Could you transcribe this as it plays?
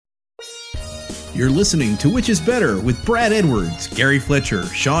You're listening to Which is Better with Brad Edwards, Gary Fletcher,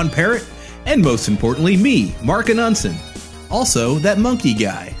 Sean Parrott, and most importantly, me, Mark Anunson. Also, that monkey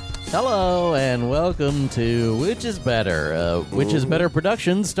guy. Hello, and welcome to Which is Better, Which is Better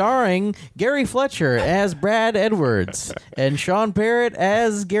production starring Gary Fletcher as Brad Edwards, and Sean Parrott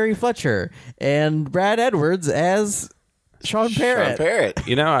as Gary Fletcher, and Brad Edwards as Sean Parrott. Sean Parrott.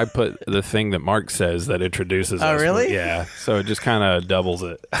 You know, I put the thing that Mark says that introduces us. Really? Yeah. So it just kind of doubles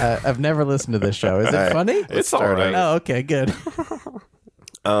it. I've never listened to this show. Is it funny? It's all right. Oh, okay, good.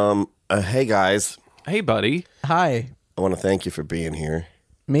 Hey guys, Hey, buddy. Hi. I want to thank you for being here.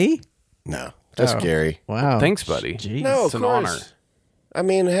 Me? No, just Oh. Gary. Wow. Thanks, buddy. Jeez. No, It's of an course. honor. I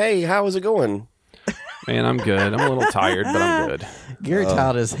mean, hey, how is it going? Man, I'm good. I'm a little tired, but I'm good. Gary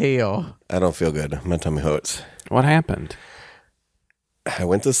tired as hell. I don't feel good. My tummy hurts. What happened? I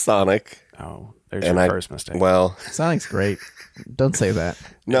went to Sonic. Oh, there's And your I first mistake. Well, Sonic's great. Don't say that.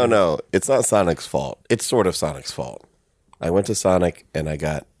 no, it's not Sonic's fault. It's sort of Sonic's fault. I went to Sonic and I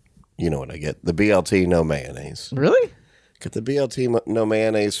got, you know what I get? The BLT no mayonnaise. Really? Get the BLT no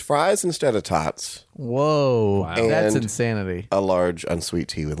mayonnaise, fries instead of tots, Whoa. Wow. That's And- insanity. a large unsweet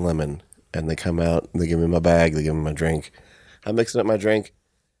tea with lemon. And they come out and they give me my bag, they give me my drink. I'm mixing up my drink.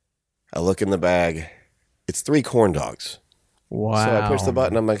 I look in the bag. It's 3 corn dogs. Wow. So I push the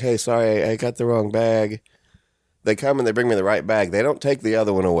button. I'm like, hey, sorry, I got the wrong bag. They come and they bring me the right bag. They don't take the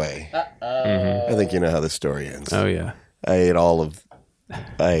other one away. I think you know how this story ends. Oh, yeah. I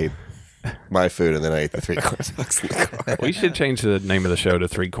ate my food and then I ate the 3 corn dogs in the car. We should change the name of the show to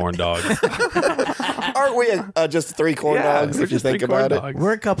Three Corn Dogs. Aren't we just 3 corn dogs we're if you just think three corn about it? dogs.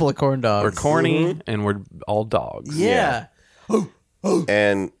 We're a couple of corn dogs. We're corny and we're all dogs. Yeah.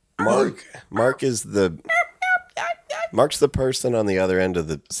 And Mark's the person on the other end of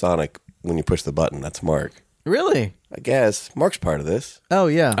the Sonic when you push the button. That's Mark. Really? I guess Mark's part of this. Oh,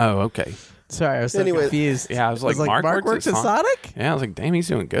 yeah. Oh, okay. Sorry, I was so Anyway, confused. Yeah, I was like, Mark works at Sonic? Yeah, I was like, damn, he's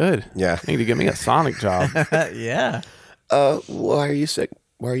doing good. Yeah. Need to give me a Sonic job. Yeah. Why are you sick?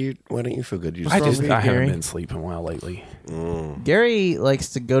 Why don't you feel good? You I wrong with you, haven't Gary? been sleeping well lately. Gary likes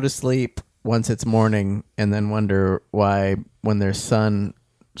to go to sleep once it's morning and then wonder why, when there's sun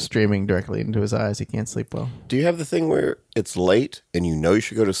streaming directly into his eyes, he can't sleep well. Do you have the thing where it's late and you know you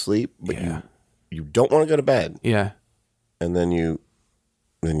should go to sleep, but Yeah. you don't want to go to bed, Yeah. and then you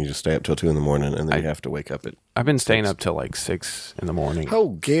just stay up till 2 a.m. and then you have to wake up at. I've been staying up till like 6 in the morning Oh,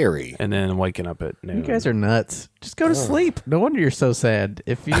 Gary! and then waking up at noon. You guys are nuts. Just go to sleep. No wonder you're so sad.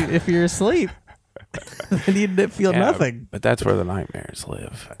 If you're asleep, then you feel Yeah, nothing. But that's where the nightmares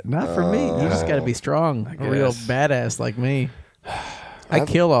live. Not for me. You just got to be strong. A real guess. badass like me. I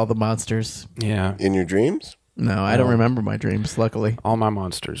kill all the monsters. Yeah. In your dreams? No, I don't remember my dreams, luckily. All my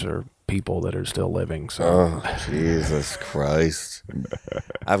monsters are people that are still living. So Oh, Jesus Christ!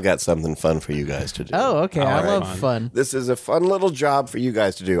 I've got something fun for you guys to do. Oh, okay. I right. love fun. This is a fun little job for you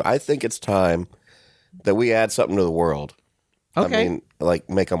guys to do. I think it's time that we add something to the world. Okay. I mean, like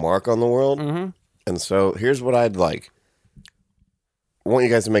make a mark on the world. Mm-hmm. And so here's what I'd like. I want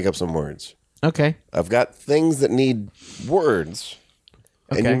you guys to make up some words. Okay. I've got things that need words,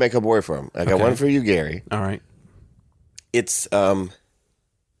 and Okay. you make up a word for them. I got Okay. one for you, Gary. all right. It's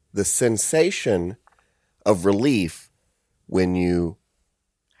the sensation of relief when you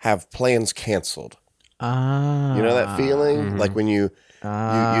have plans canceled. Ah. You know that feeling? Like when you're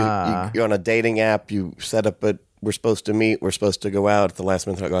on a dating app, you set up we're supposed to meet, we're supposed to go out at the last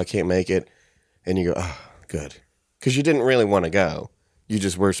minute, like, oh, I can't make it. And you go, oh, good. Because you didn't really want to go. You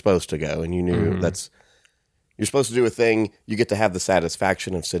just were supposed to go, and you knew you're supposed to do a thing. You get to have the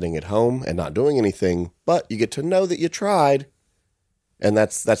satisfaction of sitting at home and not doing anything, but you get to know that you tried, and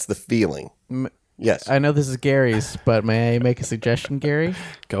that's the feeling. Yes. I know this is Gary's, but may I make a suggestion, Gary?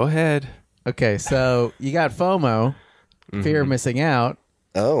 Go ahead. Okay, so you got FOMO, fear of missing out.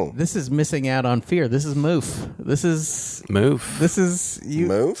 Oh. This is missing out on fear. This is moof. This is you.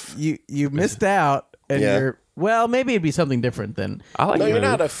 Move? You missed out, and Yeah. you're well. Maybe it'd be something different then. I like No, you're move.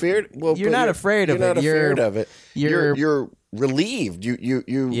 not afraid. Well, You're but not afraid of you're not it. afraid of it. you're- You're relieved. You.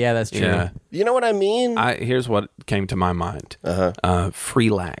 Yeah, that's true. Yeah. You know what I mean? Here's what came to my mind. Uh-huh.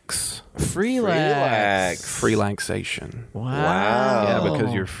 Freelax. Relax. Relaxation. Wow. Wow. Yeah,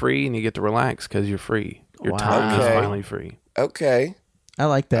 because you're free and you get to relax because you're free. Your time Okay. is finally free. Okay. I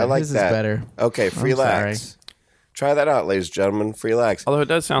like that. I like this that. is better. Okay, free lax. Try that out, ladies and gentlemen. Free lax. Although it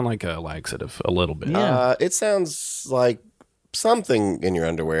does sound like a laxative a little bit. Yeah. It sounds like something in your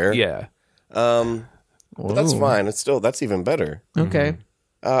underwear. Yeah. But that's Whoa. fine. That's even better. Okay.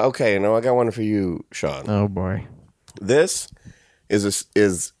 Okay, now I got one for you, Sean. Oh boy. This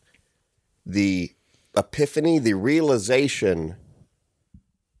is the epiphany, the realization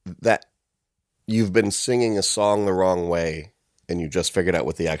that you've been singing a song the wrong way and you just figured out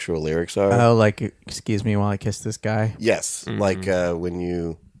what the actual lyrics are. Oh, like, excuse me while I kiss this guy. Yes, like when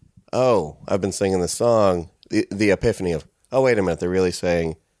you, I've been singing this song, the epiphany of, oh, wait a minute, they're really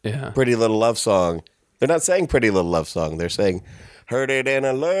saying Pretty Little Love Song. They're not saying Pretty Little Love Song. They're saying, heard it in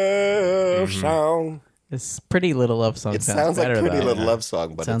a love song. This Pretty Little Love Song It sounds sounds like better, Pretty though. Little Love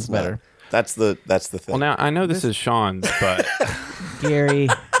Song, but Sounds it's not. better. That's the thing. Well, now I know this is Sean's, but Gary.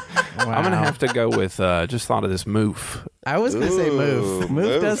 Wow. I'm gonna have to go with. Just thought of this moof. I was going to say moof.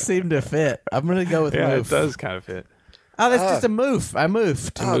 Moof does seem to fit. I'm going to go with moof. It does kind of fit. Oh, that's just a moof. I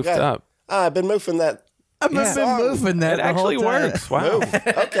moved. Moofed God. up. I've been moving that. I've been moving that It the actually whole time. works. Wow. Move.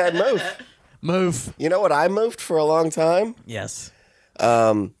 Okay, move. Move. You know what I moved for a long time? Yes.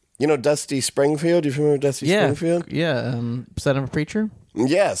 You know Dusty Springfield? You familiar with Dusty Springfield? Yeah. Son of a preacher.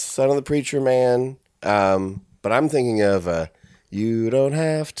 Yes, Son of the Preacher Man. But I'm thinking of you don't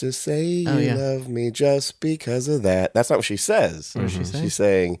have to say you love me just because of that. That's not what she says. What does she say? She's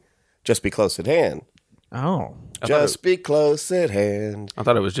saying, just be close at hand. Oh. Just be close at hand. I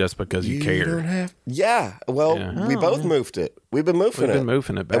thought it was just because you don't cared. have. Yeah. Well, we both moved it. We've been moving We've it. been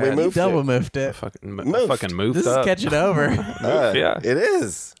moving it And we bad. moved Double it. moved it. Fucking Moofed. moved This is up. catching over. Yeah. It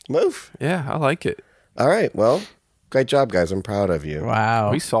is. Move. Yeah, I like it. All right. Well, great job, guys. I'm proud of you.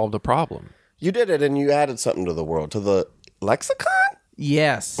 Wow. We solved a problem. You did it, and you added something to the world, to the lexicon.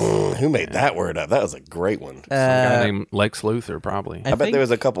 Yes. Who made that word up? That was a great one. Some guy named Lex Luthor, probably. I bet think there was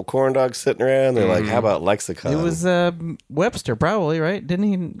a couple corn dogs sitting around. They're like, how about lexicon? It was Webster, probably, right? Didn't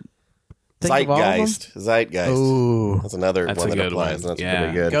he think of all of them? Zeitgeist. Ooh. That's another That's one a that good applies. one. That's Yeah.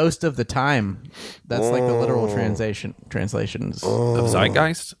 pretty good. Ghost of the Time. That's like the literal translations. Of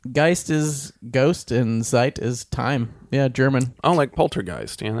Zeitgeist? Geist is ghost and Zeit is time. Yeah, German. Oh, like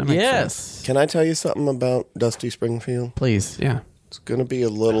Poltergeist. Yeah, that makes sense. Yes. Can I tell you something about Dusty Springfield? Please. Yeah. It's going to be a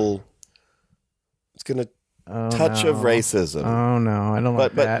little. It's going to touch of racism. Oh no, I don't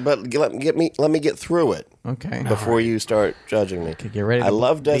like that. But let me get through it Okay. before you start judging me. Okay, get ready to I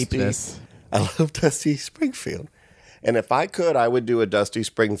love beep Dusty. this. I love Dusty Springfield, and if I could, I would do a Dusty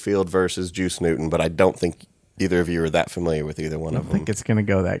Springfield versus Juice Newton. But I don't think either of you are that familiar with either one I of don't them. think it's going to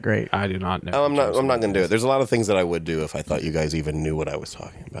go that great. I do not know. Oh, I'm not going to do it. There's a lot of things that I would do if I thought you guys even knew what I was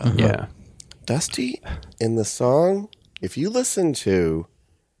talking about. Yeah. Dusty in the song, if you listen to,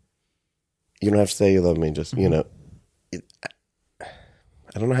 you don't have to say you love me, just, you know,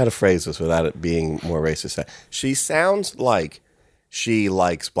 I don't know how to phrase this without it being more racist. She sounds like she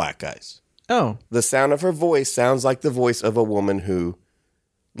likes black guys. Oh, The sound of her voice sounds like the voice of a woman who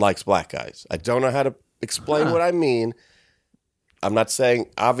likes black guys. I don't know how to explain what I mean.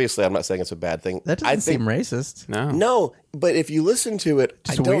 Obviously, I'm not saying it's a bad thing. that doesn't seem racist. No, but if you listen to it,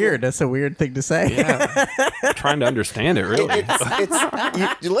 It's I don't, weird. That's a weird thing to say. Yeah. Trying to understand it, really.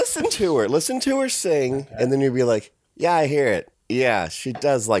 You listen to her sing, and then you'll be like, yeah, I hear it. Yeah, she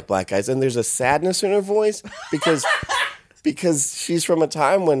does like black guys. And there's a sadness in her voice because she's from a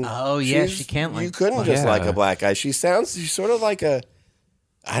time when she can't like you couldn't just like a black guy. She's sort of like a,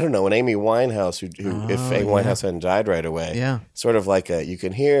 I don't know, an Amy Winehouse who if Amy Winehouse hadn't died right away. Yeah. Sort of like you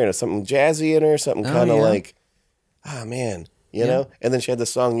can hear something jazzy in her, something kind of like, man, you know? And then she had the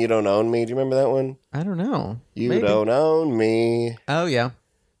song You Don't Own Me. Do you remember that one? I don't know. You Maybe. don't own me. Oh yeah.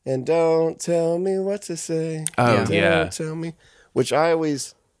 And don't tell me what to say. Oh, Don't yeah. tell me. Which I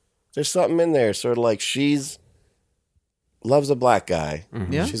always, there's something in there, sort of like she's loves a black guy.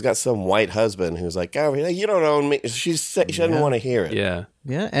 Yeah. She's got some white husband who's like, oh, you don't own me. She doesn't want to hear it. Yeah.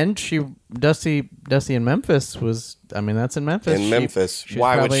 Yeah, and Dusty in Memphis was. I mean, that's in Memphis. In Memphis. she was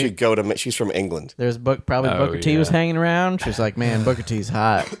Why would probably- she go to, she's from England. There's probably Oh, Booker T was yeah. hanging around. She's like, man, Booker T's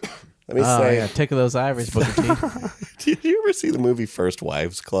hot. Let me Oh say, yeah, tickle those ivories, Booker T. did you ever see the movie First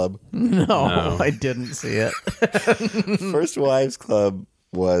Wives Club? No, I didn't see it. First Wives Club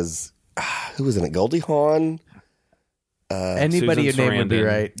was, who was in it? Goldie Hawn? Anybody you Susan name would be Sarandon.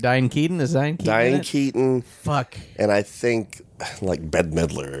 right. Diane Keaton is Diane Keaton. in Diane it? Keaton, Fuck. and I think like Bette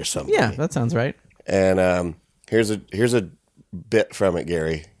Midler or something. Yeah, that sounds right. And here's a bit from it,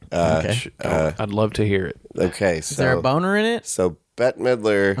 Gary. Okay. I'd love to hear it. Okay, so Is there a boner in it? So Bette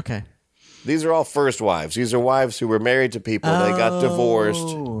Midler. Okay. These are all first wives. These are wives who were married to people. They got divorced,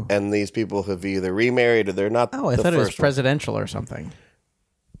 Oh. and these people have either remarried or they're not. Oh, I the thought it was first one. presidential or something.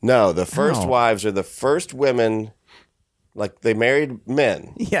 No, the first Oh. wives are the first women. Like they married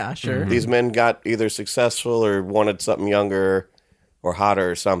men. Yeah, sure. These men got either successful or wanted something younger or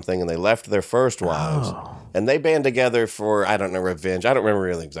hotter or something, and they left their first wives. Oh. And they band together for, I don't know, revenge. I don't remember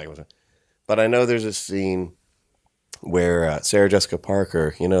really exactly what. But I know there's a scene where Sarah Jessica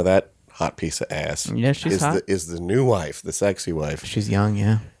Parker, you know, that hot piece of ass. Yeah, she's is hot. is the new wife, the sexy wife. She's young,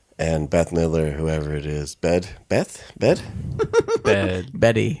 yeah. and Beth Midler, whoever it is. Beth? Bed.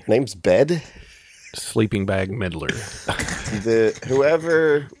 Betty. Name's Bed? Sleeping bag Midler.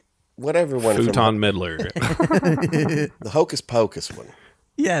 Whatever one. Futon Midler. The Hocus Pocus one.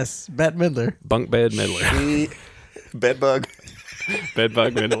 Yes, Bette Midler. Bunk bed Midler. Bedbug.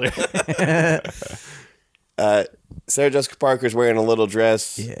 Bedbug Midler. Sarah Jessica Parker's wearing a little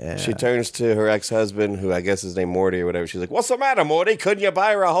dress. Yeah. She turns to her ex-husband, who I guess is named Morty or whatever. She's like, "What's the matter, Morty? Couldn't you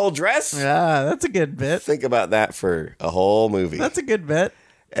buy her a whole dress?" Ah, that's a good bit. Think about that for a whole movie. That's a good bit.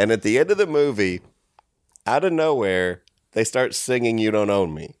 And at the end of the movie, out of nowhere, they start singing "You Don't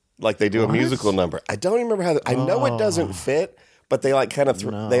Own Me." Like they do a musical number. I don't remember how. I know it doesn't fit, but they like kind of.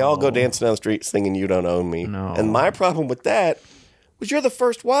 They all go dancing down the street singing "You Don't Own Me." No. And my problem with that was you're the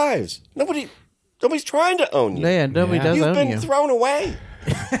first wives. Nobody's trying to own you. Yeah, nobody does You've own been you. thrown away.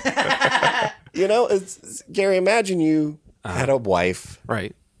 Gary, imagine you had a wife,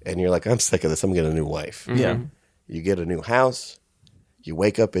 Right. and you're like, "I'm sick of this. I'm getting a new wife." Yeah. You get a new house. You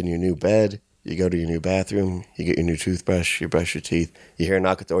wake up in your new bed. You go to your new bathroom. You get your new toothbrush. You brush your teeth. You hear a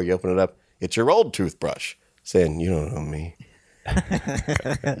knock at the door. You open it up. It's your old toothbrush saying, "You don't own me.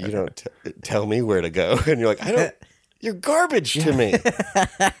 You don't tell me where to go." And you're like, "I don't. You're garbage to me.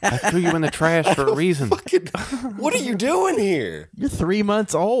 I threw you in the trash for a reason. What are you doing here? You're 3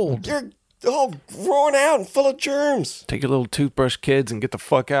 months old. You're all worn out and full of germs." Take your little toothbrush, kids, and get the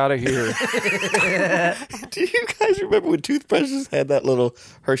fuck out of here. Do you guys remember when toothbrushes had that little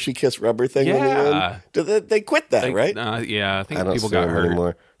Hershey Kiss rubber thing on the Yeah. end? They quit that, right? Yeah, I think I don't people see got them hurt.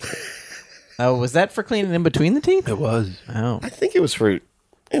 anymore. Oh, was that for cleaning in between the teeth? It was. Oh. I think it was a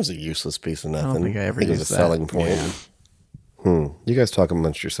useless piece of nothing. think I ever it was a used that. selling point. You guys talk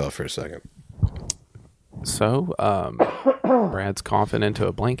amongst yourself for a second. So, Brad's coughing into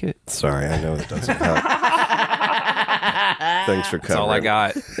a blanket. Sorry, I know it doesn't help. Thanks for covering. That's all I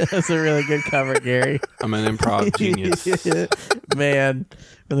got. That's a really good cover, Gary. I'm an improv genius. Man,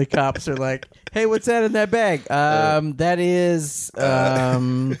 when the cops are like, "Hey, what's that in that bag?" That is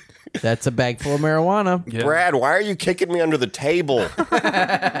that's a bag full of marijuana. Yeah. Brad, why are you kicking me under the table?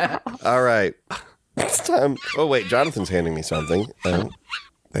 All right. It's time. Oh, wait. Jonathan's handing me something.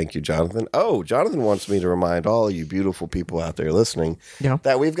 Thank you, Jonathan. Oh, Jonathan wants me to remind all you beautiful people out there listening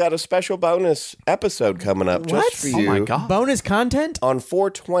that we've got a special bonus episode coming up just for you. Oh, my God. Bonus content? On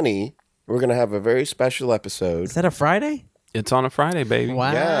 4/20, we're going to have a very special episode. Is that a Friday? It's on a Friday, baby.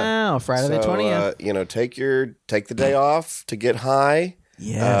 Wow. Yeah. Friday the 20th. Take the day off to get high.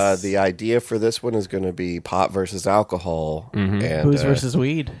 Yes. The idea for this one is going to be pot versus alcohol. And, Booze versus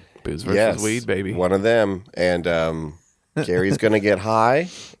weed. Booze versus weed, baby. One of them. And Gary's going to get high,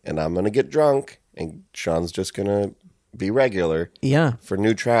 and I'm going to get drunk, and Sean's just going to be regular Yeah. for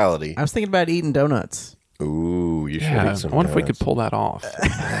neutrality. I was thinking about eating donuts. Ooh, you should Yeah, eat some I wonder if we donuts. could pull that off.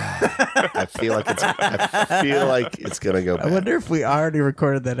 I feel like it's going to go bad. I wonder if we already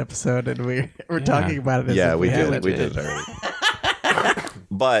recorded that episode and we're talking about it as Yeah, if we haven't. did. We did it already.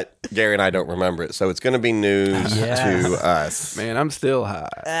 But Gary and I don't remember it, so it's going to be news Yes. to us. Man, I'm still high.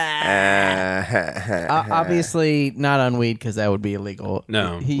 Obviously not on weed because that would be illegal.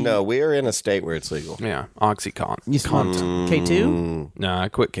 No. No, we are in a state where it's legal. Yeah, OxyContin. You smoked K2? No, I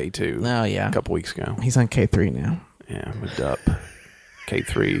quit K2 Oh, yeah. a couple weeks ago. He's on K3 now. Yeah, moved up.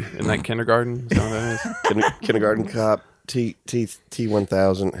 K3. Isn't that kindergarten? Is that what that is? Kindergarten cop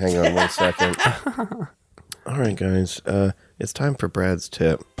T1000. Hang on 1 second. All right, guys. It's time for Brad's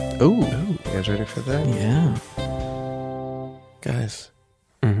tip. Ooh. You guys ready for that? Yeah. Guys,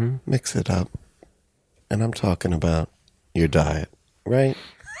 mix it up. And I'm talking about your diet, right?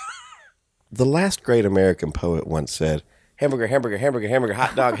 The last great American poet once said, hamburger, hamburger, hamburger, hamburger,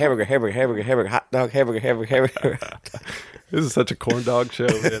 hot dog, hamburger, hamburger, hamburger, hamburger, hot dog, hamburger, hamburger, hamburger. This is such a corn dog show.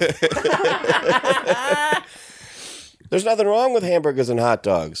 Man. There's nothing wrong with hamburgers and hot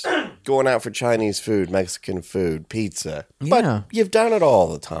dogs. Going out for Chinese food, Mexican food, pizza. Yeah. But you've done it all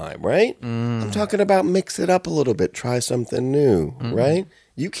the time, right? I'm talking about mix it up a little bit. Try something new, right?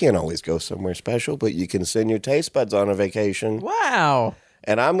 You can't always go somewhere special, but you can send your taste buds on a vacation. Wow.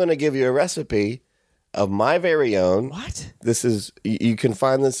 And I'm going to give you a recipe of my very own. What? This is, you can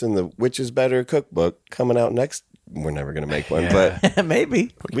find this in the Which is Better cookbook coming out next. We're never going to make one, but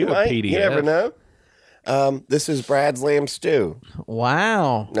Maybe. we Get a might. You PDF. never know. This is Brad's lamb stew.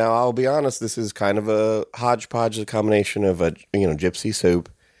 Wow. Now, I'll be honest, this is kind of a hodgepodge, a combination of a gypsy soup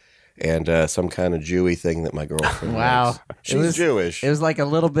and some kind of Jewy thing that my girlfriend Wow. makes. She's Jewish. It was like a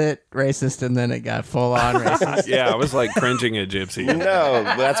little bit racist and then it got full on racist. Yeah, I was like cringing at Gypsy. No,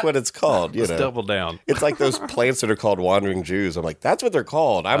 that's what it's called. You Let's know, double down. it's like those plants that are called wandering Jews. I'm like, that's what they're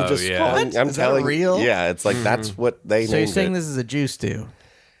called. I'm just yeah. calling. What? I'm Is that telling. real? Yeah, it's like that's what they. So you're named saying it. this is a juice stew?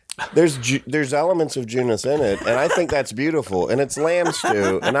 there's elements of Junus in it, and I think that's beautiful. And it's lamb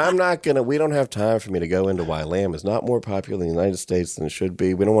stew, and we don't have time for me to go into why lamb is not more popular in the United States than it should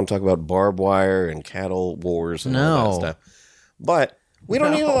be. We don't want to talk about barbed wire and cattle wars and all that stuff. But we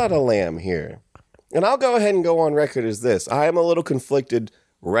don't eat a lot of lamb here. And I'll go ahead and go on record as this. I am a little conflicted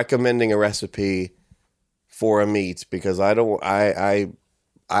recommending a recipe for a meat because I'm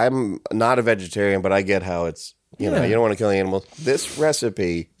not a vegetarian, but I get how it's, you know, you don't want to kill the animals. This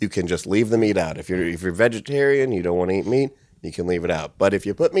recipe, you can just leave the meat out. If you're vegetarian, you don't want to eat meat, you can leave it out. But if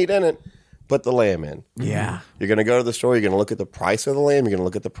you put meat in it, put the lamb in. Yeah. You're going to go to the store, you're going to look at the price of the lamb, you're going to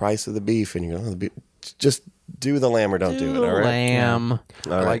look at the price of the beef, and you're going to just do the lamb or don't do it, all right? Lamb. All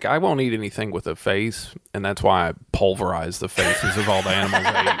right. Like, I won't eat anything with a face, and that's why I pulverize the faces of all the animals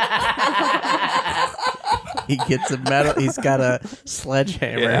I He gets a metal. He's got a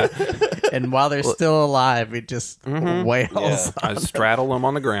sledgehammer, Yeah. and while they're still alive, he just wails. eat. I straddle them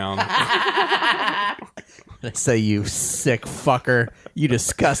on the ground. I say, "You sick fucker! You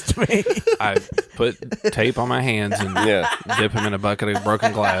disgust me." I put tape on my hands and dip them in a bucket of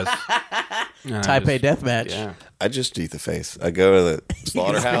broken glass. And Type A deathmatch. Yeah. I just eat the face. I go to the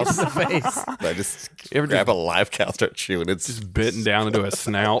slaughterhouse. The face. I just ever grab a live cow, start chewing. It's Just bitten down into a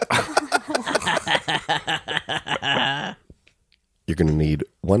snout. You're going to need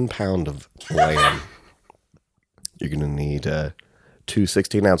 1 pound of lamb. You're going to need 2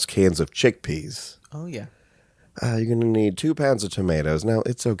 16-ounce cans of chickpeas. Oh yeah. You're going to need 2 pounds of tomatoes. Now,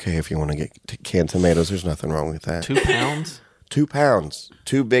 it's okay if you want to get canned tomatoes. There's nothing wrong with that. 2 pounds? 2 pounds.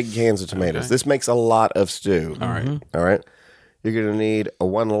 2 big cans of tomatoes. Okay. This makes a lot of stew. All right. All right. You're going to need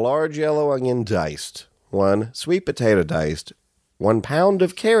 1 large yellow onion diced, 1 sweet potato diced, 1 pound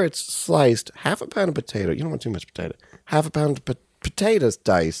of carrots sliced, half a pound of potato. You don't want too much potato. Half a pound of potatoes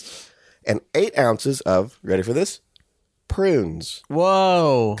diced, and 8 ounces of, ready for this? Prunes.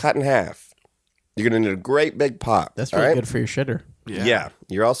 Whoa. Cut in half. You're going to need a great big pot. That's all really right? good for your shitter. Yeah.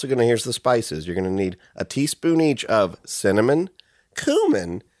 You're also going to, here's the spices. You're going to need a teaspoon each of cinnamon,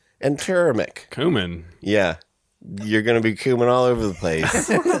 cumin, and turmeric. Cumin. Yeah. You're going to be cumin all over the place.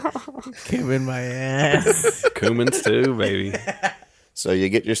 Cumin my ass. Cumin stew, baby. So you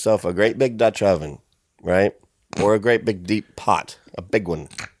get yourself a great big Dutch oven, right? Or a great big deep pot, a big one.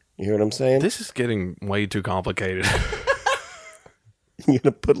 You hear what I'm saying? This is getting way too complicated. You're going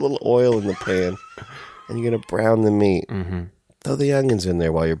to put a little oil in the pan, and you're going to brown the meat. Mm-hmm. Throw the onions in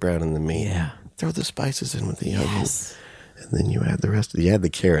there while you're browning the meat. Yeah. Throw the spices in with the onions. And then you add the rest. You add the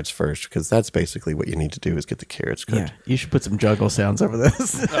carrots first, because that's basically what you need to do is get the carrots cooked. Yeah. You should put some juggle sounds over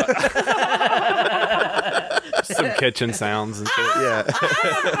this. Some kitchen sounds and shit. Yeah.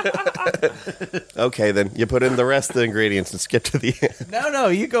 Okay, then you put in the rest of the ingredients and skip to the end. No,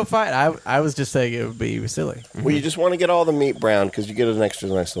 you go find. I was just saying it would be silly. Well, you just want to get all the meat brown because you get an extra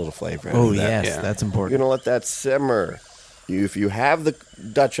nice little flavor. out Oh of that. yes, Yeah. that's You're important. going to let that simmer. If you have the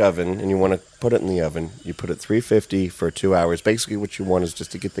Dutch oven and you want to put it in the oven, you put it 350 for 2 hours. Basically, what you want is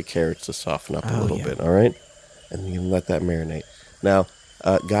just to get the carrots to soften up a little yeah. bit, all right? And you let that marinate. Now,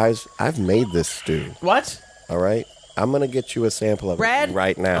 guys, I've made this stew, What? all right? I'm going to get you a sample of Brad? it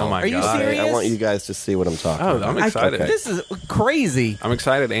right now. Oh, my Are you God. serious? I want you guys to see what I'm talking Oh, about. I'm excited. Okay. This is crazy. I'm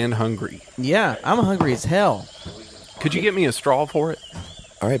excited and hungry. Yeah, I'm hungry as hell. Could you get me a straw for it?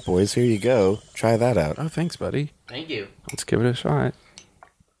 All right, boys, here you go. Try that out. Oh, thanks, buddy. Thank you. Let's give it a shot.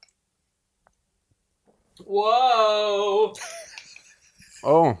 Whoa.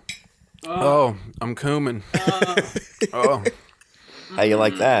 Oh, I'm cumin. Oh, How you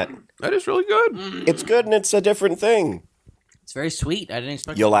like that? that is really good. It's good and it's a different thing. It's very sweet. I didn't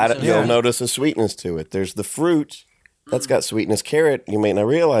expect. You'll it to add be it. so You'll sweet. notice a sweetness to it. There's the fruit that's got sweetness. Carrot, you may not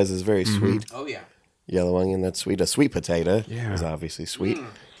realize, is very sweet. Oh yeah. Yellow onion, that's sweet. A sweet potato Yeah. is obviously sweet.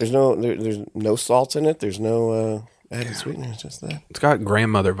 There's no salt in it. There's no added sweetness. Just that. It's got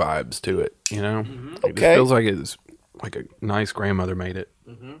grandmother vibes to it, you know? It just Okay. feels like it's like a nice grandmother made it.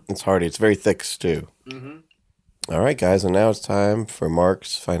 It's hearty. It's very thick stew. All right, guys, and now it's time for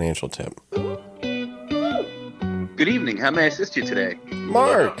Mark's financial tip. Good evening. How may I assist you today?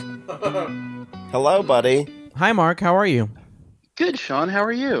 Mark, hello, buddy. Hi, Mark. How are you? Good, Sean. How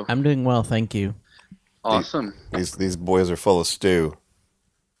are you? I'm doing well, thank you. Awesome. These boys are full of stew.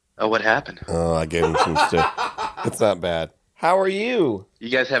 Oh, what happened? Oh, I gave them some stew. It's not bad. How are you? You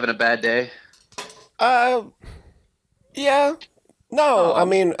guys having a bad day? Yeah. No, I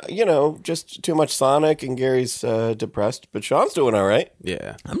mean, just too much Sonic and Gary's depressed, but Sean's doing all right.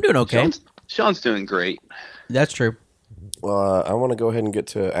 Yeah. I'm doing okay. Sean's doing great. That's true. Well, I want to go ahead and get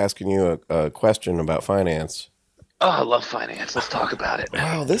to asking you a question about finance. Oh, I love finance. Let's talk about it.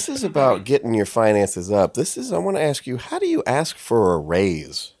 Wow, this is about getting your finances up. I want to ask you, how do you ask for a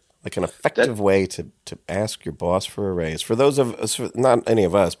raise? like an effective way to ask your boss for a raise? For those of us, not any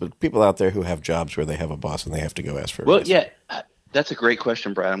of us, but people out there who have jobs where they have a boss and they have to go ask for a raise. Well, yeah, that's a great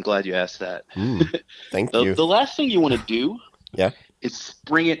question, Brad. I'm glad you asked that. Thank you. The last thing you want to do Yeah. is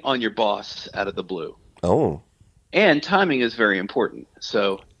spring it on your boss out of the blue. Oh. And timing is very important.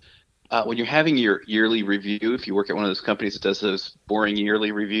 So when you're having your yearly review, if you work at one of those companies that does those boring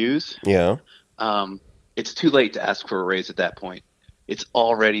yearly reviews, Yeah. it's too late to ask for a raise at that point. It's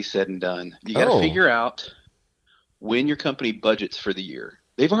already said and done. You got to figure out when your company budgets for the year.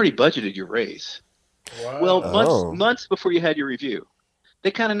 They've already budgeted your raise. Wow. Well, months before you had your review.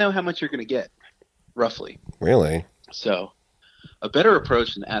 They kind of know how much you're going to get, roughly. Really? So a better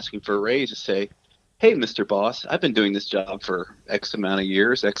approach than asking for a raise is say, hey, Mr. Boss, I've been doing this job for X amount of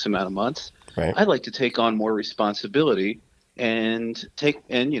years, X amount of months. Right. I'd like to take on more responsibility and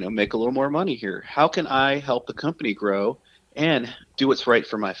make a little more money here. How can I help the company grow and do what's right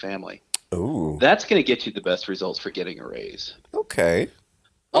for my family? Ooh. That's going to get you the best results for getting a raise. Okay.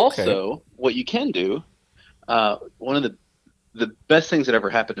 Also, what you can do, one of the best things that ever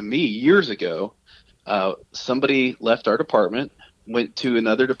happened to me years ago, somebody left our department, went to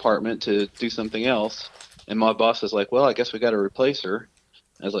another department to do something else, and my boss was like, well, I guess we got to replace her.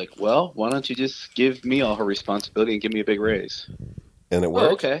 I was like, well, why don't you just give me all her responsibility and give me a big raise? And it worked?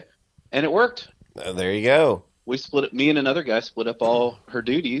 Oh, okay. And it worked. There you go. We split it. Me and another guy split up all her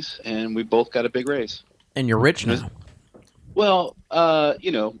duties, and we both got a big raise. And you're rich now. Well,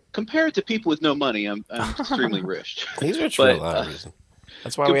 compared to people with no money, I'm extremely rich. He's rich for a lot of reasons.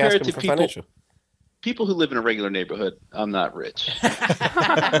 That's why we asked him for financial. People who live in a regular neighborhood, I'm not rich.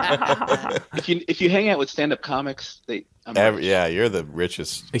 If you hang out with stand-up comics, yeah, you're the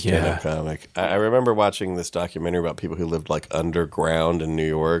richest stand-up comic. I remember watching this documentary about people who lived like underground in New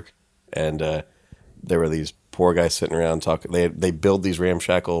York, and there were these poor guys sitting around talking. They build these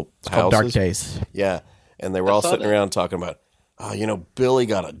ramshackle houses. Dark Days. Yeah, and they were all sitting around talking about, Billy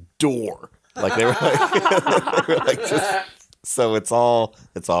got a door. Like they were like, so it's all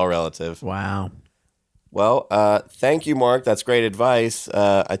relative. Wow. Well, thank you, Mark. That's great advice.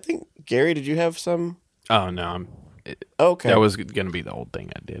 I think, Gary, did you have some? Oh, no. Okay. That was going to be the old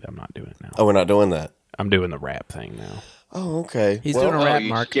thing I did. I'm not doing it now. Oh, we're not doing that. I'm doing the rap thing now. Oh, okay. He's doing a rap,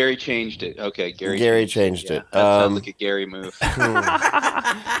 Mark. Gary changed it. Okay, Gary changed it. That sounds like a Gary move.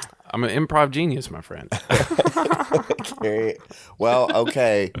 I'm an improv genius, my friend. Gary. Well,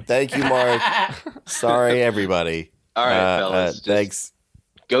 okay. Thank you, Mark. Sorry, everybody. All right, fellas. Thanks.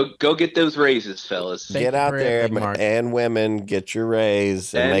 Go get those raises, fellas. Get out there, and women, get your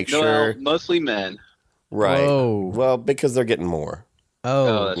raise and make sure. Mostly men. Right. Whoa. Well, because they're getting more.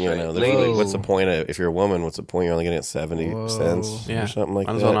 Oh, that's right. Like, what's the point if you're a woman? What's the point? You're only getting 70 cents or something like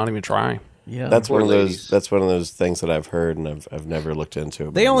that. Might as well not even try. Yeah, that's one of those. That's one of those things that I've heard and I've never looked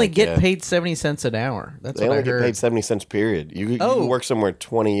into. They only get paid 70 cents an hour. They only get paid 70 cents. Period. You work somewhere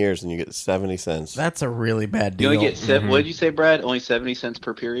 20 years and you get 70 cents. That's a really bad deal. You only get what did you say, Brad? Only 70 cents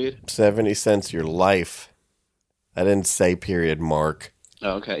per period. 70 cents your life. I didn't say period, Mark.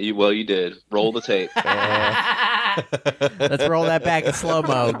 Oh, okay. You did. Roll the tape. Let's roll that back in slow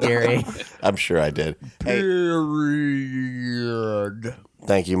mo, Gary. I'm sure I did. Period.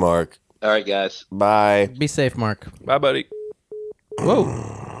 Thank you, Mark. All right, guys. Bye. Be safe, Mark. Bye, buddy.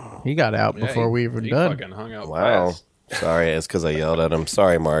 Whoa. He got out before we even done. Fucking hung out Wow. fast. Sorry, it's because I yelled at him.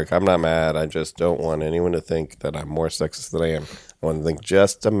 Sorry, Mark. I'm not mad. I just don't want anyone to think that I'm more sexist than I am. I want to think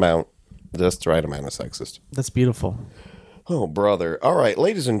just the right amount of sexist. That's beautiful. Oh, brother. All right,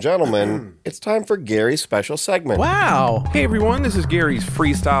 ladies and gentlemen, it's time for Gary's special segment. Wow. Hey, everyone. This is Gary's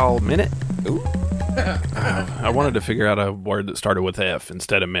Freestyle Minute. Ooh. I wanted to figure out a word that started with F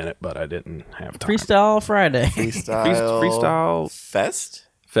instead of minute, but I didn't have time. Freestyle Friday. Freestyle Fest?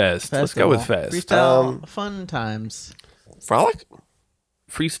 Fest. Let's go with Fest. Freestyle fun times. Frolic?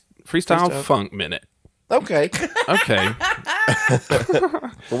 Freestyle Funk Minute. Okay. Okay.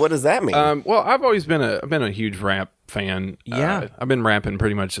 Well, what does that mean? Well, I've always been a huge rap fan. Yeah. I've been rapping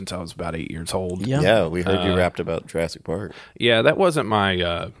pretty much since I was about 8 years old. Yeah, we heard you rapped about Jurassic Park. Yeah, that wasn't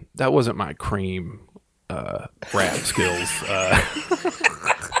my cream rap skills.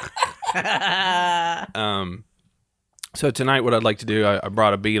 So tonight, what I'd like to do, I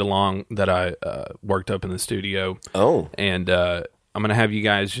brought a beat along that I worked up in the studio. Oh, and I'm gonna have you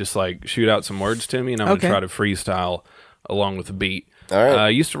guys just like shoot out some words to me, and I'm gonna try to freestyle along with the beat. All right. I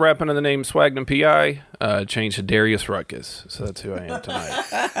used to rap under the name Swagnum P.I. Changed to Darius Ruckus, so that's who I am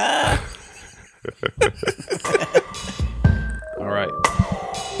tonight. All right.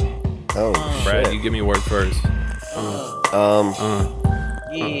 Oh, Brad, shit. you give me a word first.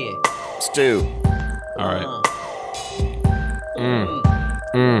 Yeah. Stew. All right.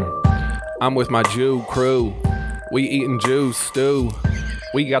 I'm with my Jew crew. We eating Jew stew.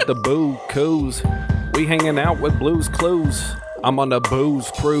 We got the boo coos. We hanging out with Blues Clues. I'm on a booze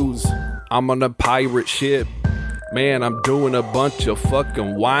cruise. I'm on a pirate ship. Man, I'm doing a bunch of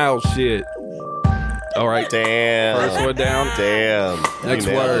fucking wild shit. All right. Damn. First one down. Damn. Next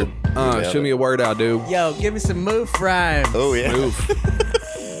You nailed word. it. Shoot me a word out, dude. Yo, give me some move rhymes. Oh, yeah.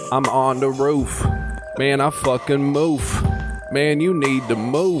 Move. I'm on the roof. Man, I fucking move. Man, you need to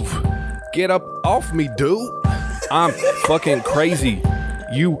move. Get up off me, dude. I'm fucking crazy.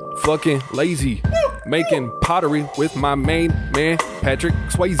 You fucking lazy. Making pottery with my main man, Patrick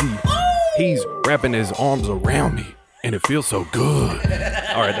Swayze. He's wrapping his arms around me, and it feels so good.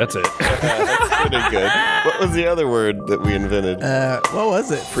 All right, that's it. That's pretty good. What was the other word that we invented? What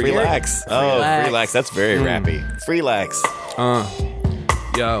was it? Freelax. Oh, Freelax. freelax. That's very rappy. Freelax.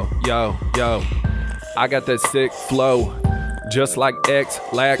 Yo. I got that sick flow, just like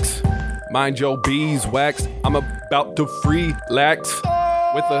X-Lax. Mind your beeswax. I'm about to free-lax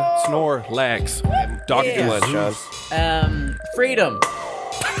with a Snorlax. Dr. Too much, Sean. Freedom.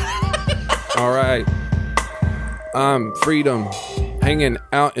 All right. I'm Freedom, hanging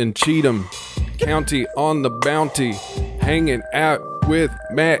out in Cheatham County on the bounty, hanging out with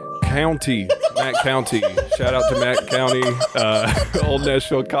Matt County. Matt County. Shout out to Matt County, old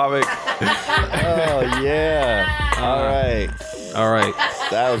national comic. Oh, yeah. All right.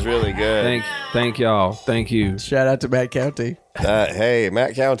 That was really good. Thank y'all. Thank you. Shout out to Matt County. Hey,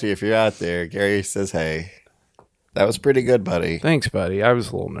 Matt County, if you're out there, Gary says hey. That was pretty good, buddy. Thanks, buddy. I was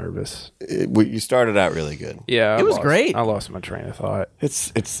a little nervous. You started out really good. Yeah, It was great. I lost my train of thought.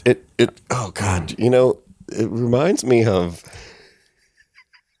 It. Oh God, you know, it reminds me of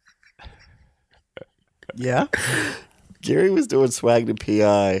Yeah. Gary was doing Swag to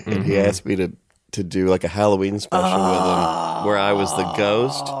PI, and he asked me to do like a Halloween special with him, where I was the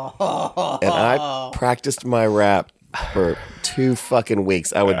ghost, and I practiced my rap for 2 fucking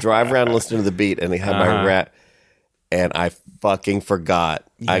weeks. I would drive around listening to the beat, and they had my rap. And I fucking forgot.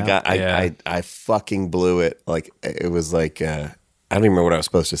 Yeah. I fucking blew it. Like it was like I don't even remember what I was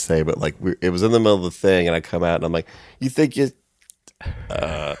supposed to say, but like it was in the middle of the thing, and I come out and I'm like, "You think you?" And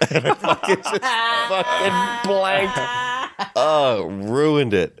I fucking just fucking blanked. Oh,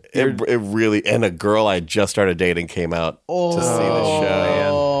 ruined it. It really. And a girl I just started dating came out to see the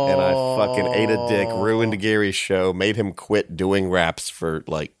show, and I fucking ate a dick, ruined Gary's show, made him quit doing raps for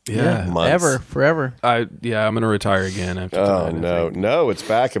like months. Forever. I'm gonna retire again after Oh, tonight. no, it's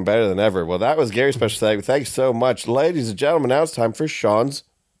back and better than ever. Well, that was Gary's special segment. Thanks so much. Ladies and gentlemen, now it's time for Sean's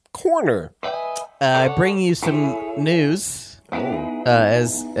Corner. I bring you some news.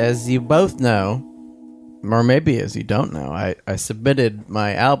 As you both know, or maybe as you don't know, I submitted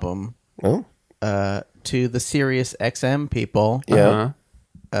my album Oh? to the Sirius XM people Yeah.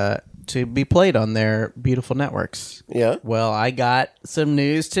 to be played on their beautiful networks. Yeah. Well, I got some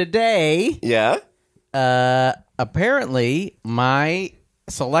news today. Yeah. Apparently, my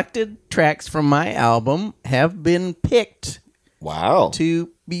selected tracks from my album have been picked Wow. to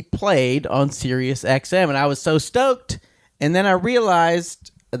be played on Sirius XM, and I was so stoked. And then I realized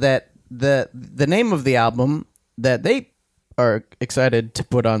that the name of the album that they are excited to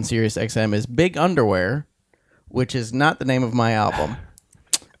put on Sirius XM is Big Underwear, which is not the name of my album.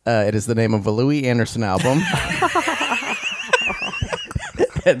 It is the name of a Louis Anderson album.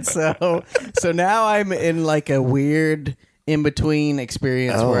 And so now I'm in like a weird in-between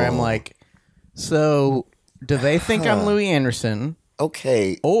experience where I'm like, so do they think I'm Louis Anderson?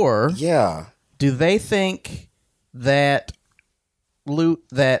 Okay. Or Yeah. do they think that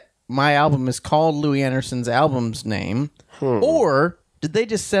that my album is called Louis Anderson's album's name? Or did they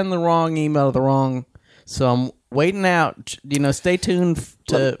just send the wrong email to the wrong? So I'm waiting out. Stay tuned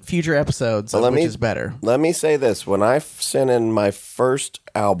to future episodes of Which Is Better. Let me say this. When I sent in my first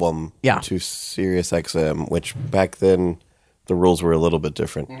album Yeah. to Sirius XM, which back then the rules were a little bit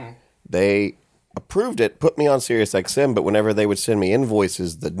different, they approved it, put me on Sirius XM, but whenever they would send me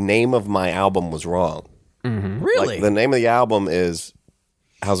invoices, the name of my album was wrong. Really? Like, the name of the album is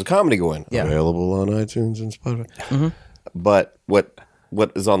How's the Comedy Going? Yeah. Available on iTunes and Spotify. But what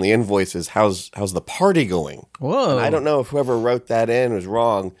is on the invoice is how's the party going? Whoa. And I don't know if whoever wrote that in was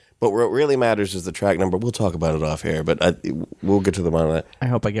wrong, but what really matters is the track number. We'll talk about it off here, but we'll get to the bottom of that. I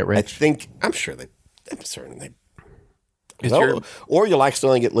hope I get rich. I'm certain they. Is No, your- or you'll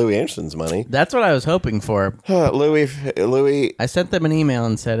accidentally get Louis Anderson's money. That's what I was hoping for. Louis. I sent them an email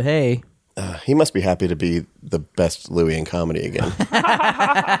and said, hey, He must be happy to be the best Louis in comedy again.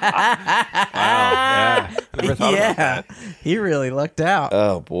 Yeah. I never thought about that. He really lucked out.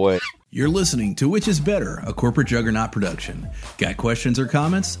 Oh, boy. You're listening to Which is Better, a corporate juggernaut production. Got questions or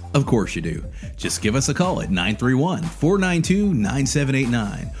comments? Of course you do. Just give us a call at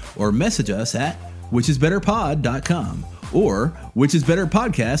 931-492-9789 or message us at whichisbetterpod.com or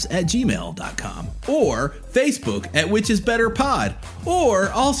whichisbetterpodcast@gmail.com or Facebook at whichisbetterpod or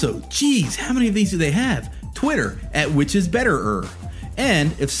also, geez, how many of these do they have? Twitter at whichisbetterer.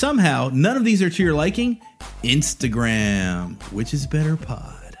 And if somehow none of these are to your liking, Instagram,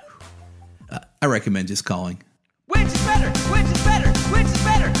 whichisbetterpod. I recommend just calling. Which is better? Which is better? Which is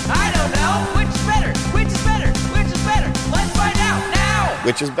better? I don't know. Which is better? Which is better? Which is better? Let's find out now.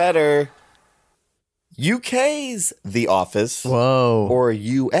 Which is better? UK's The Office Whoa. or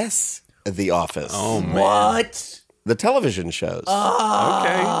US The Office? Oh, man. What? The television shows.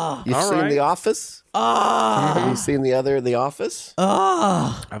 Okay. You've All seen right. The Office? Have you seen the other The Office?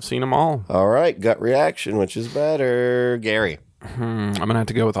 I've seen them all. All right, gut reaction. Which is better? Gary. I'm going to have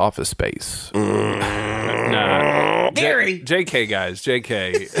to go with Office Space. Nah. Gary. JK, guys.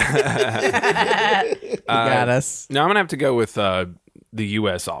 JK. You got us. No, I'm going to have to go with the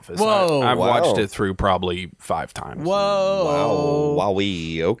U.S. Office. Whoa. I've Wow. watched it through probably 5 times. Whoa. Wow.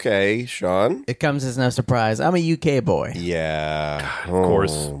 Wowee. Okay, Sean. It comes as no surprise. I'm a UK boy. Yeah. Of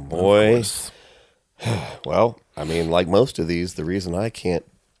course. Oh, boy. Of course. Well, I mean, like most of these, the reason I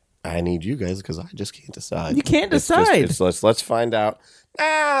need you guys because I just can't decide. You can't It's just- decide. let's find out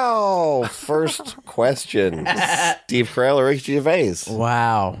now. First question: Steve Carell or Ricky Gervais?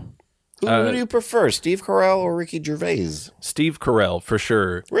 Wow. Who do you prefer, Steve Carell or Ricky Gervais? Steve Carell, for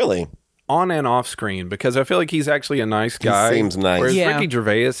sure. Really? On and off screen, because I feel like he's actually a nice guy. seems nice. Whereas Yeah. Ricky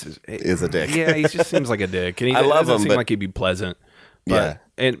Gervais Is a dick. Yeah, he just seems like a dick. And he I love doesn't him, seem but- like he'd be pleasant. Yeah.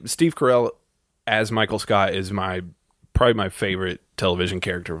 And Steve Carell as Michael Scott is probably my favorite television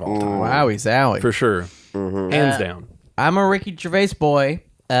character of all time. Wowie zowie. For sure. Hands down. I'm a Ricky Gervais boy.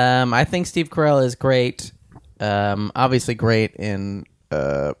 I think Steve Carell is great. Obviously great in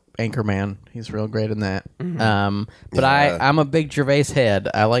Anchorman. He's real great in that. But I'm a big Gervais head.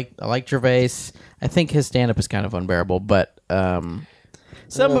 I like Gervais. I think his stand up is kind of unbearable, but some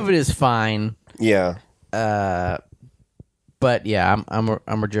of it is fine. Yeah. But yeah, I'm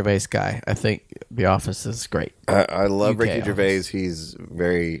a Gervais guy. I think The Office is great. I love UK Ricky Office. Gervais. He's a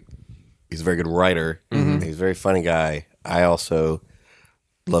very good writer. He's a very funny guy. I also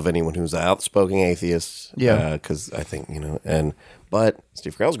love anyone who's an outspoken atheist. Yeah. Because I think but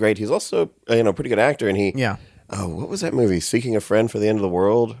Steve Carell's great. He's also a pretty good actor, and he Yeah. Oh, what was that movie? Seeking a Friend for the End of the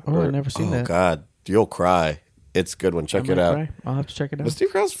World. Oh, I've never seen that. Oh God, you'll cry. It's a good one. Check it out. Okay, I'll have to check it But out. Steve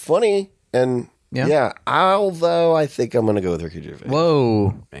Carell's funny, and Yeah. although I think I'm going to go with Ricky Gervais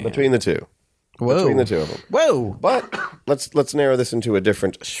Whoa. between the two. Whoa. Between the two of them. Whoa. But let's narrow this into a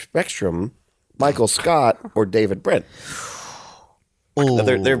different spectrum. Michael Scott or David Brent. Now,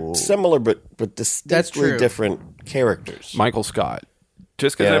 they're similar but distinctly true. different characters. Michael Scott.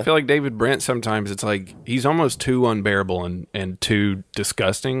 Just because Yeah. I feel like David Brent sometimes it's like he's almost too unbearable and too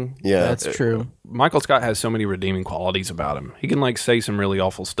disgusting. Yeah. That's true. Michael Scott has so many redeeming qualities about him. He can say some really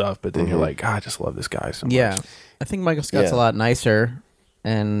awful stuff, but then you're like, I just love this guy so much. Yeah. I think Michael Scott's Yeah. a lot nicer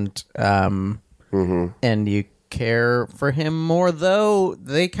and and you care for him more, though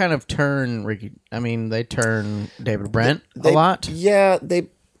they kind of turn they turn David Brent a lot. Yeah,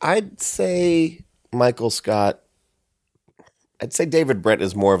 I'd say Michael Scott. I'd say David Brent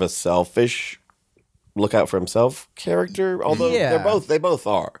is more of a selfish, look out for himself character. Although Yeah. they both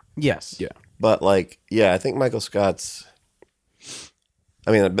are. Yes. Yeah. But I think Michael Scott's.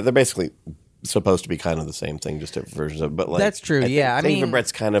 I mean, they're basically supposed to be kind of the same thing, just different versions of. But That's true, I think yeah, I David mean-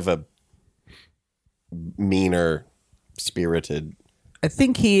 Brent's kind of a meaner spirited. I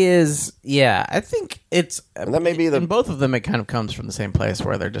think he is. Yeah. I think it's. And that may be in both of them, it kind of comes from the same place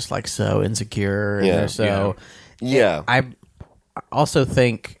where they're just so insecure. And Yeah. they're so. Yeah. I also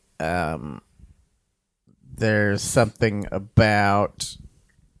think there's something about,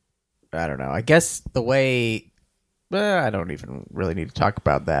 I don't know, I guess the way, I don't even really need to talk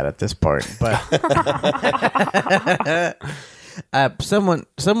about that at this point, but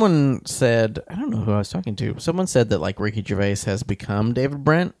someone said, I don't know who I was talking to, someone said that Ricky Gervais has become David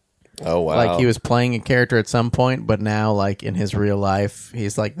Brent. Oh wow. He was playing a character at some point, but now in his real life,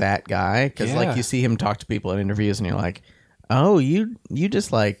 he's that guy. Because Yeah. you see him talk to people in interviews and you're like, oh, you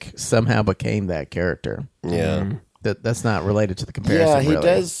just somehow became that character. Yeah. That's not related to the comparison. Yeah, he really.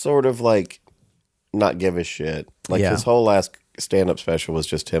 does sort of not give a shit. Yeah. His whole last stand-up special was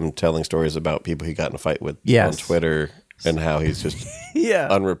just him telling stories about people he got in a fight with Yes. on Twitter. and how he's just Yeah.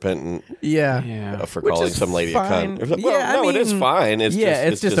 unrepentant Yeah. Yeah. for Which calling is some lady fine. a cunt. Yeah, Well, no, it is fine. It's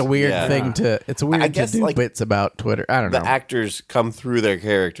just a weird thing to. It's weird I to guess, do like, bits about Twitter. I don't the know. actors come through their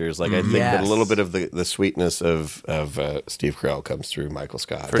characters. Like I think that a little Yes. bit of the sweetness of Steve Carell comes through Michael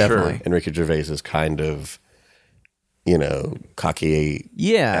Scott. For Definitely. sure. And Ricky Gervais is kind of, cocky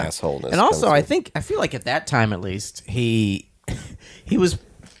assholeness. And also, comes I feel like at that time, at least, he was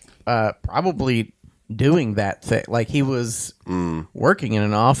probably doing that thing. Like he was working in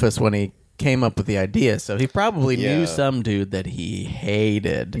an office when he came up with the idea, so he probably Yeah. knew some dude that he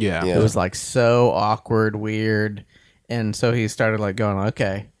hated. Yeah. Yeah. It was like so awkward, weird, and so he started like going,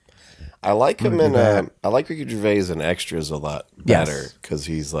 okay, I like him in. that. I like Ricky Gervais in Extras a lot Yes. better because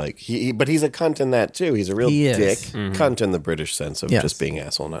he's like but he's a cunt in that too. He's a real He is. dick cunt in the British sense of Yes. just being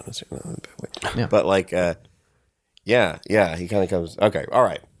asshole, not necessarily in a bad way. Yeah. But like, yeah, he kind of comes. Okay, all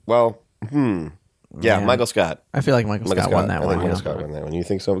right. Well, yeah, Michael Scott. I feel like Michael Scott won that I think one. Michael Yeah. Scott won that one. You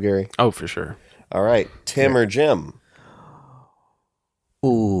think so, Gary? Oh, for sure. All right, Tim or Jim?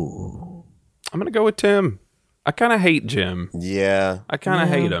 Ooh, I'm gonna go with Tim. I kind of hate Jim. Yeah, I kind of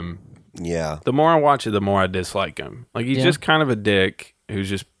hate him. yeah. The more I watch it, the more I dislike him. Like he's Yeah. just kind of a dick who's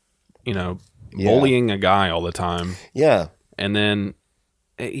just, bullying a guy all the time, Yeah. and then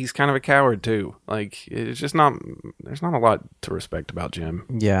he's kind of a coward too. Like it's just not. There's not a lot to respect about Jim.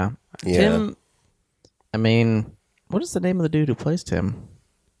 yeah. Yeah. Tim. I mean, what is the name of the dude who plays Tim?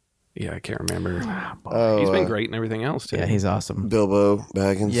 Yeah, I can't remember. Oh, He's been great and everything else too. Yeah, he's awesome. Bilbo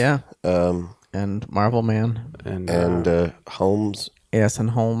Baggins. Yeah, Um, and Marvel Man. and Holmes. Yes, and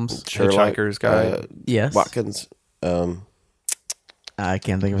Holmes. Sherlock, Hitchhiker's guy. Yes. Watkins. I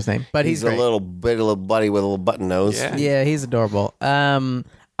can't think of his name, but He's he's a great. little buddy with a little button nose. Yeah. Yeah, he's adorable.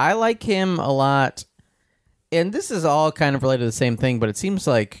 I like him a lot, and this is all kind of related to the same thing, but it seems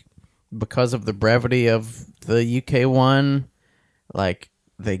like because of the brevity of the UK one, like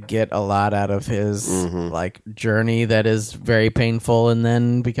they get a lot out of his like journey that is very painful and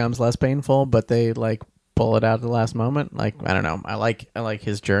then becomes less painful, but they like pull it out at the last moment. Like I don't know, I like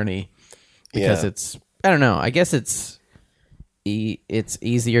his journey because Yeah. it's I don't know. I guess it's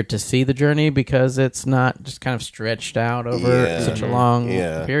easier to see the journey because it's not just kind of stretched out over Yeah. such a long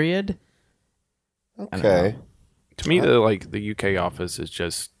Yeah. period. Okay. To me, the UK office is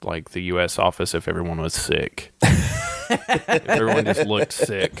just like the US office if everyone was sick. If everyone just looked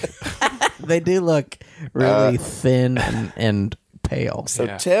sick. They do look really thin and pale. So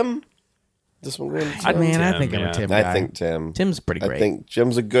Yeah. Tim, this one going to Tim? I Tim, think I'm a yeah. Tim guy. I think Tim. Tim's pretty great. I think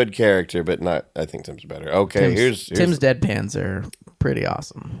Jim's a good character, but not. I think Tim's better. Okay, here's Tim's deadpans are pretty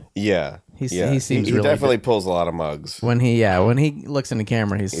awesome. yeah. He yeah. seems he really definitely pulls a lot of mugs. When he looks in the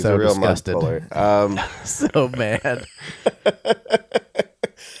camera, he's He's so a real disgusted, mug puller. so bad.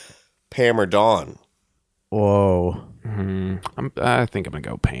 Pam or Dawn? Whoa. I think I'm gonna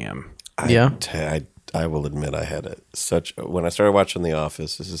go Pam. Yeah. I will admit I had when I started watching The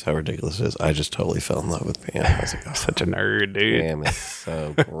Office. This is how ridiculous it is. I just totally fell in love with Pam. I was like, oh, Such a nerd, dude. Pam is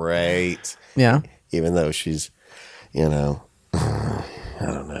so great. Yeah. Even though she's, I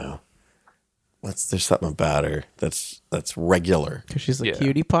don't know. There's something about her that's regular. Because she's a Yeah.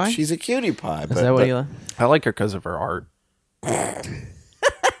 cutie pie. She's a cutie pie. Is that what you like? I like her because of her art.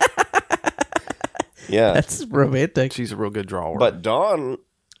 Yeah. That's romantic. She's a real good drawer. But Dawn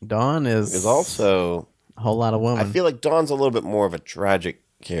Dawn is also. a whole lot of woman. I feel like Dawn's a little bit more of a tragic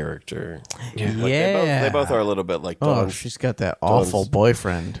character. yeah. Like they both are a little bit like Dawn. Oh, she's got that awful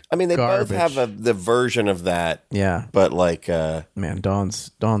boyfriend. I mean, they Garbage. both have the version of that. Yeah, But like man, Dawn's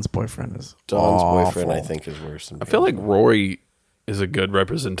boyfriend is Dawn's awful. boyfriend, I think, is worse than I feel like Rory is a good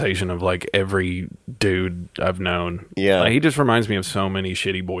representation of like every dude I've known. Yeah. Like, he just reminds me of so many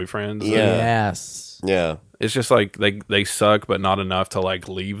shitty boyfriends. Yeah. Yes. Yeah. It's just like they suck, but not enough to like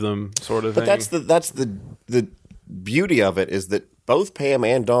leave them, sort of But thing. that's the beauty of it is that both Pam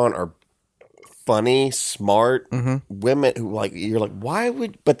and Dawn are funny, smart women who like you're like, why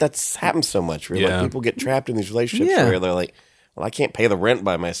would but that's happens so much where Yeah. like people get trapped in these relationships Yeah. where they're like, well, I can't pay the rent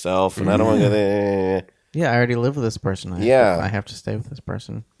by myself and I don't want to go there. Yeah, I already live with this person. I have to stay with this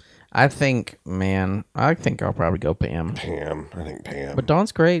person. I think I'll probably go Pam. Pam. I think Pam. But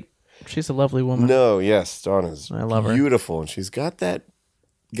Dawn's great. She's a lovely woman. No, yes, Dawn is I love her. beautiful and she's got that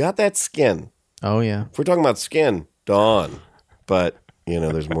skin. Oh yeah. If we're talking about skin, Dawn. But,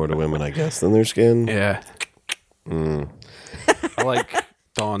 there's more to women, I guess, than their skin. Yeah. I like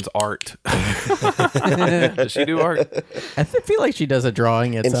Dawn's art. Does she do art? I feel like she does a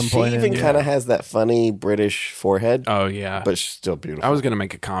drawing at And some she point. even kind of has that funny British forehead, Oh yeah. but she's still beautiful. I was gonna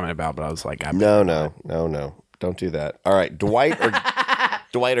make a comment about, but I was like, No. Don't do that. All right, Dwight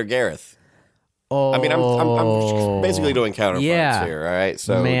or Gareth? I mean, I'm basically doing counterparts Yeah. here. All right,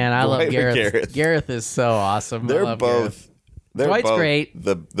 so Man, I love Dwight and Gareth. Gareth is so awesome. I They're love both. Gareth. They're Dwight's both great.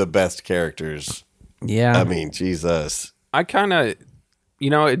 The best characters. Yeah. I mean, Jesus. I kind of,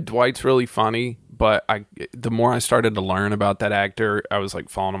 Dwight's really funny, but the more I started to learn about that actor, I was like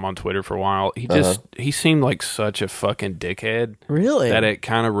following him on Twitter for a while. He seemed like such a fucking dickhead. Really? That it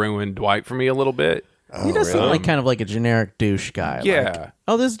kind of ruined Dwight for me a little bit. He does seem like kind of like a generic douche guy. Yeah. Like,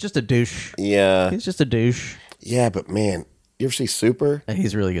 oh, this is just a douche. Yeah, He's just a douche. yeah, but man, you ever see Super? And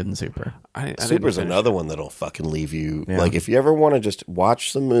he's really good in Super. I didn't Super's finish another one that'll fucking leave you. Yeah. Like, if you ever want to just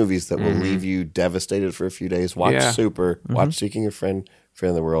watch some movies that will leave you devastated for a few days, watch Yeah. Super, watch Seeking Your Friend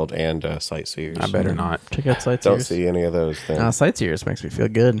of the World, and Sightseers. I better not. Check out Sightseers. Don't see any of those things. Sightseers makes me feel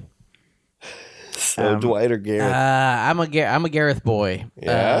good. So Dwight or Gareth? I'm a Gareth boy.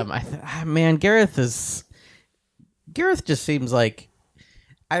 Yeah? Man, Gareth just seems like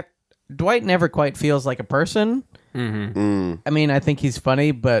Dwight never quite feels like a person. I mean, I think he's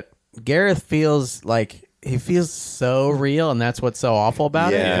funny, but Gareth feels like he feels so real, and that's what's so awful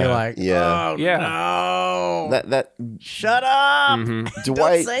about it. Yeah. You're like, Yeah. oh Yeah. no, that shut up! Dwight,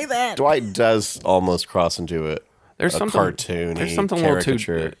 Don't say that. Dwight does almost cross into it. There's a something cartoony There's something a little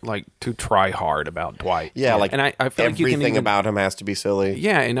caricature. too try hard about Dwight. Yeah, like, and I feel like you can everything even, about him has to be silly.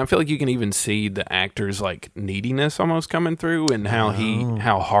 Yeah, and I feel like you can even see the actor's like neediness almost coming through, and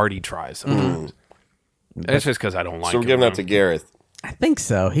how hard he tries sometimes. That's just because I don't like. So we're him, giving though. that to Gareth. I think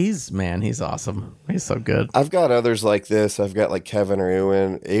so. He's awesome. He's so good. I've got others like this. I've got like Kevin or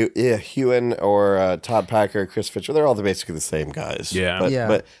Ewan or Todd Packer, Chris Fisher. They're all basically the same guys. Yeah.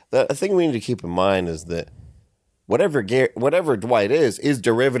 But the thing we need to keep in mind is that whatever Dwight is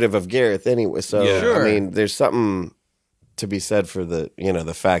derivative of Gareth anyway. So Yeah. Sure. I mean, there's something to be said for the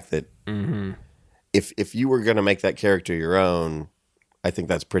fact that if you were going to make that character your own, I think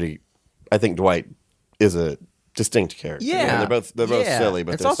Dwight is a distinct character. Yeah, they're both silly,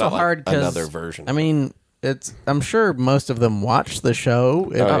 but it's there's also not, like, hard 'cause, another version. I mean, I'm sure most of them watched the show.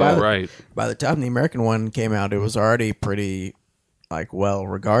 And yeah. Right. By the time the American one came out, it was already pretty like well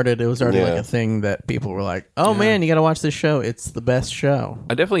regarded. It was already like a thing that people were like, "Oh man, you got to watch this show. It's the best show."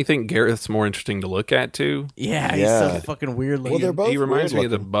 I definitely think Gareth's more interesting to look at too. Yeah, he's Yeah. so fucking weird looking. Well, they're both He reminds me weird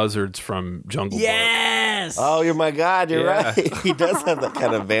of the looking. buzzards from Jungle Book. Yes. Oh, you're my God, you're Yeah. right. He does have that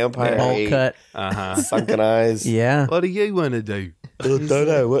kind of vampire bowl cut. sunken eyes. Yeah. What do you want to do? I don't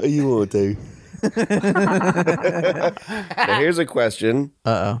know. What do you want to do? Now, here's a question.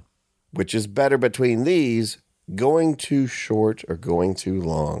 Uh-oh. Which is better between these, going too short or going too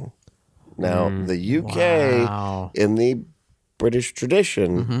long? Now, the UK, Wow. in the British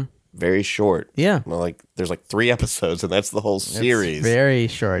tradition, very short. Yeah. Well, like, there's like 3 episodes, and that's the whole series. It's very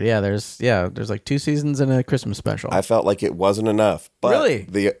short. Yeah, there's like 2 seasons and a Christmas special. I felt like it wasn't enough. But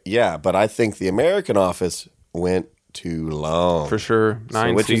Really? But I think the American Office went too long. For sure. So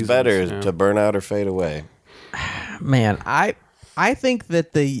 9 which seasons, is better, yeah. to burn out or fade away? Man, I think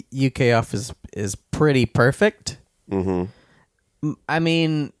that the UK Office is pretty perfect. Mm-hmm. I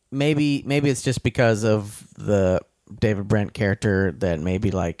mean, maybe it's just because of the David Brent character that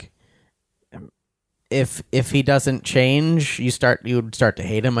maybe like if he doesn't change, you would start to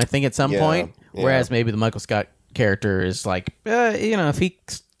hate him. I think at some Yeah, point. yeah. Whereas maybe the Michael Scott character is like, if he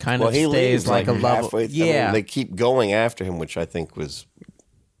kind of He stays leaves like a level, halfway. yeah. I mean, they keep going after him, which I think was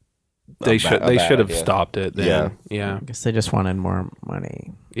They a should bad have idea. stopped it. Then. Yeah. I guess they just wanted more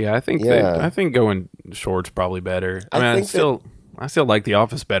money. Yeah. I think Yeah. I think going short's probably better. I mean, I still like The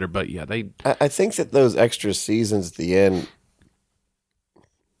Office better, but yeah, I think that those extra seasons at the end.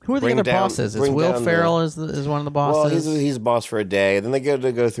 Who are the Bring other down- bosses? Is bring Will down Ferrell is one of the Well, bosses? he's a boss for a day. Then they go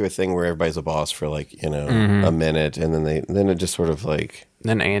through a thing where everybody's a boss for like a minute, and then it just sort of like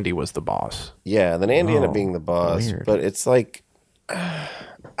then Andy was the boss. then Andy ended Oh, up being the boss. weird. But it's like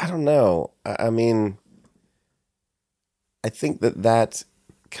I don't know. I mean, I think that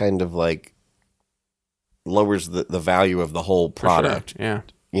kind of like lowers the value of the whole For sure. product. Yeah.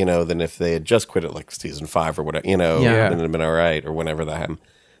 Than if they had just quit at like season 5 or whatever, Yeah. then it'd have been all right or whenever that happened.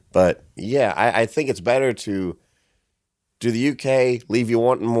 But yeah, I think it's better to do the UK, leave you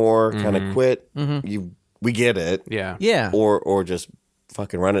wanting more, kind of quit. We get it. Yeah. yeah. Or just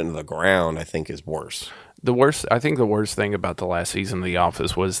fucking run it into the ground, I think is worse. I think the worst thing about the last season of The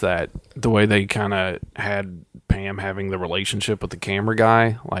Office was that the way they kind of had Pam having the relationship with the camera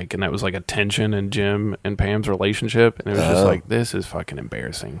guy, like, and that was like a tension in Jim and Pam's relationship, and it was just like, this is fucking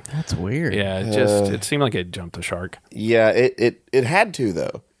embarrassing. That's weird. Yeah, it seemed like it jumped the shark. Yeah, it had to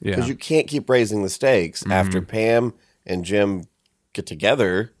though. Yeah. Because you can't keep raising the stakes after Pam and Jim get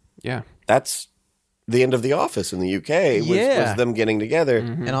together. Yeah, That's the end of The Office in the UK was them getting together.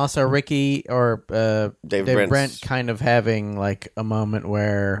 And also Ricky or Dave Brent's- Brent kind of having like a moment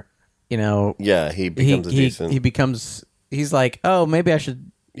where, you know, Yeah, he becomes a decent. he's like, oh, maybe I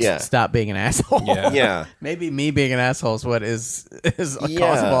should Yeah. stop being an asshole. Yeah. Yeah. Maybe me being an asshole is what is the Yeah.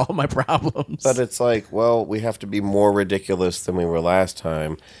 cause of all my problems. But it's like, well, we have to be more ridiculous than we were last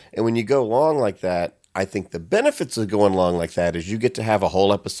time. And when you go long like that, I think the benefits of going long like that is you get to have a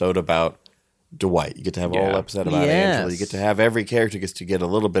whole episode about Dwight. You get to have a whole episode about Yes. Angela. You get to have every character gets to get a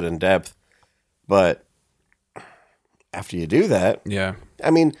little bit in depth. But after you do that, Yeah.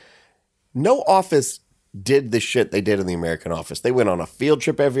 I mean, no office did the shit they did in the American Office. They went on a field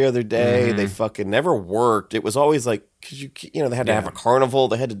trip every other day. They fucking never worked. It was always like, because you know, they had to have a carnival.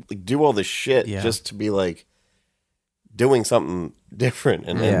 They had to like, do all this shit just to be like doing something different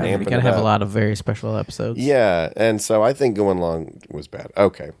and yeah, amping we gotta it have a up. lot of very special episodes. Yeah, and so I think going long was bad.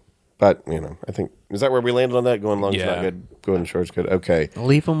 Okay. But, you know, I think, is that where we landed on that? Going long is not Yeah. good. Going short's good. Okay.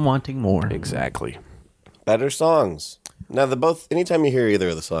 Leave them wanting more. Exactly. Better songs. Now, anytime you hear either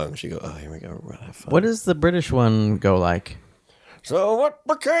of the songs, you go, oh, here we go. We're gonna have fun. What does the British one go like? So what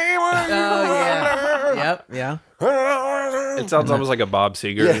became of you? Yep. Yeah. It sounds almost like a Bob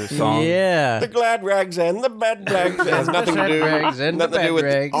Seger song. Yeah. The glad rags and the bad rags. It has nothing to do, rags and the nothing to bad do with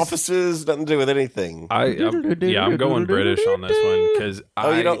rags. offices, nothing to do with anything. I'm going British on this one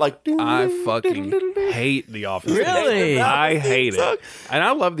because you don't like- I fucking hate The Office. Really? I hate it, and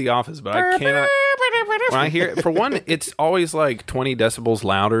I love The Office, but I cannot. When I hear it, for one, it's always like 20 decibels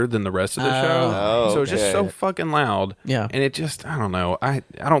louder than the rest of the show, Oh, so it's just okay. so fucking loud. Yeah. and it just I don't know. I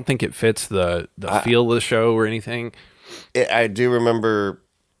don't think it fits the feel of the show or anything. I do remember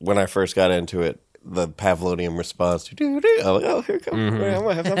when I first got into it, the Pavlonian response to I'm like, oh, here it comes. I'm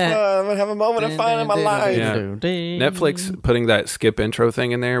gonna have some fun. I'm gonna have a moment of fun in my life. Yeah. Netflix putting that skip intro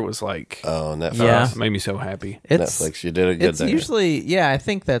thing in there was like, Oh, Netflix. Yeah. made me so happy. It's Netflix, you did it good It's there. usually, I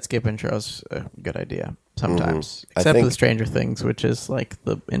think that skip intro's a good idea sometimes. I Except think- for the Stranger Things, which is like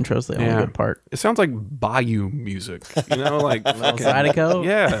the intro's the only good part. It sounds like Bayou music, you know, like fucking, Zydeco?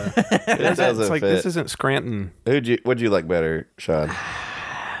 yeah. It's doesn't like fit. this isn't Scranton. What'd you like better, Sean?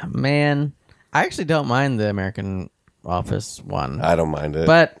 Man, I actually don't mind the American Office one. I don't mind it.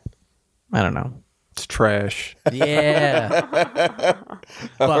 But, I don't know. It's trash. Yeah.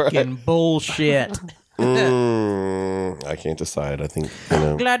 Fucking bullshit. I can't decide. I think, you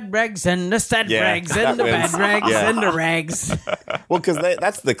know. Glad rags and the sad Yeah, rags and the that bad wins. rags Yeah. and the rags. Well, because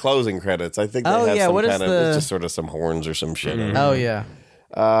that's the closing credits. I think they Oh, have yeah, some what is kind of, the- it's just sort of some horns or some shit. in it. Oh, yeah.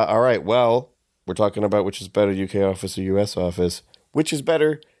 All right. Well, we're talking about which is better, UK office or US office. Which is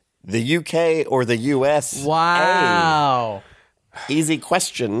better, the UK or the US? Wow. Easy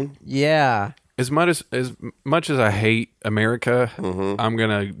question. Yeah. As much as I hate America, I'm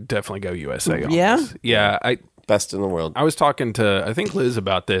gonna definitely go USA. On Yeah? this. Yeah. Best in the world. I was talking to I think Liz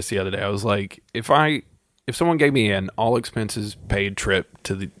about this the other day. I was like, if someone gave me an all expenses paid trip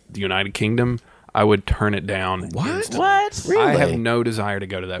to the United Kingdom, I would turn it down. instantly. What? I have no desire to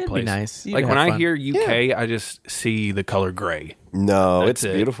go to that It'd be place. nice. You'd Like when have I fun. hear UK, I just see the color gray. No, That's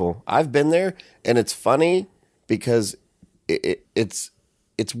it's it. beautiful. I've been there, and it's funny because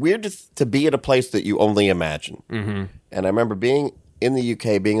it's weird to be at a place that you only imagine. Mm-hmm. And I remember being in the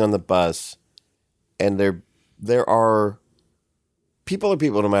UK, being on the bus, and there are people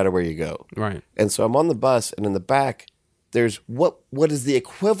no matter where you go. Right. And so I'm on the bus, and in the back, there's what is the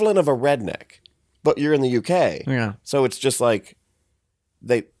equivalent of a redneck, but you're in the UK. Yeah. So it's just like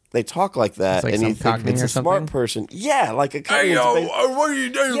they talk like that, It's like and some you think Cockney it's or a smart something? person. Yeah, like a Cockney. what are you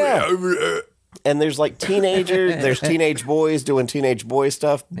doing Yeah. over there? And there's like there's teenage boys doing teenage boy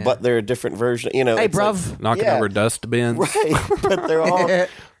stuff, but they're a different version. You know, Hey, it's like- bruv. Knocking Yeah. over dust bins. right?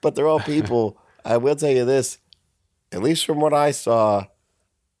 But they're all people. I will tell you this, at least from what I saw,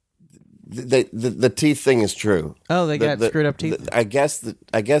 the teeth thing is true. Oh, they got screwed up teeth? I guess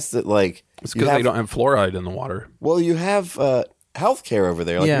that like It's you because they have- don't have fluoride in the water. Well, you have health care over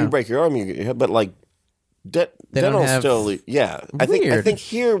there. Like Yeah. if you break your arm, but like They don't dental have- still. Yeah, I Weird. think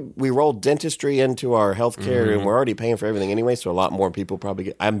here we roll dentistry into our health care, and we're already paying for everything anyway. So a lot more people probably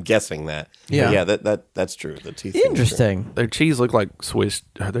get. I'm guessing that. Yeah. But yeah. That's true. The teeth. thing is true. Interesting. Their cheese look like Swiss.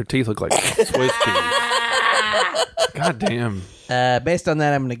 Their teeth look like Swiss cheese. God damn. Based on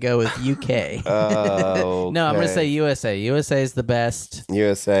that, I'm going to go with UK. Oh, No, I'm going to okay. say USA. USA is the best.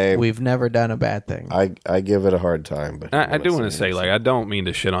 USA. We've never done a bad thing. I give it a hard time, but I do want to say, like, I don't mean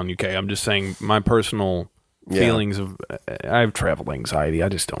to shit on UK. I'm just saying my personal feelings of. I have travel anxiety. I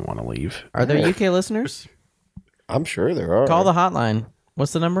just don't want to leave. Are there UK listeners? I'm sure there are. Call the hotline.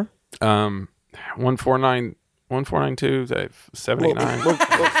 What's the number? 149 1492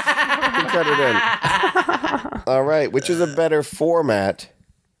 789. can cut it in. All right, which is a better format?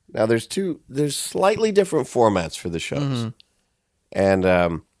 Now, there's slightly different formats for the shows.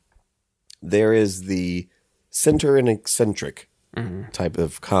 And there is the center and eccentric type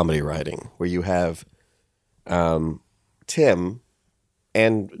of comedy writing, where you have Tim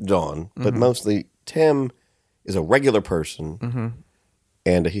and Dawn, but mostly Tim is a regular person,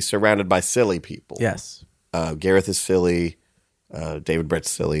 and he's surrounded by silly people. Yes. Gareth is silly. David Brett's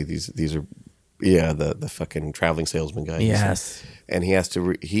silly. These are, the fucking traveling salesman guy. Yes. And he has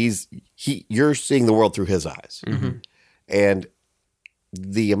to. You're seeing the world through his eyes, and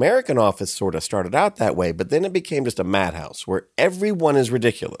the American Office sort of started out that way, but then it became just a madhouse where everyone is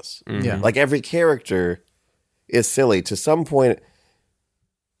ridiculous. Yeah. Like every character is silly. To some point,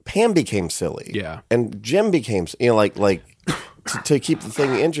 Pam became silly. Yeah. And Jim became, to keep the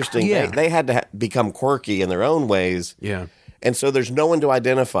thing interesting, they had to become quirky in their own ways. Yeah. And so there's no one to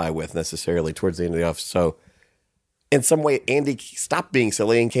identify with necessarily towards the end of the Office. So in some way, Andy stopped being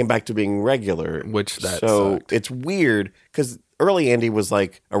silly and came back to being regular. So it's weird because early Andy was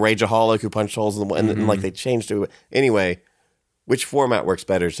like a rageaholic who punched holes in the wall, and like they changed to it. Anyway, which format works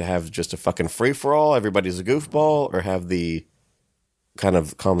better, to have just a fucking free-for-all, everybody's a goofball, or have the kind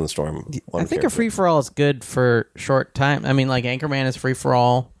of calm the storm? I think a free-for-all is good for short time. I mean, like Anchorman is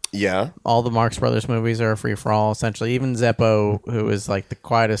free-for-all. Yeah. All the Marx Brothers movies are a free-for-all, essentially. Even Zeppo, who is like the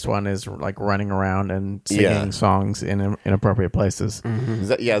quietest one, is like running around and singing songs in inappropriate places.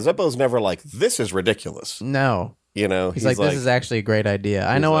 Zeppo's never like, this is ridiculous. No. You know, he's like, this is actually a great idea.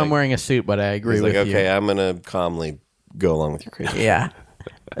 I know I'm wearing a suit, but I agree with you. Okay, I'm going to calmly go along with your crazy. Yeah.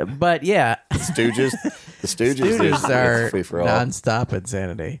 But yeah. The Stooges are free-for-all. nonstop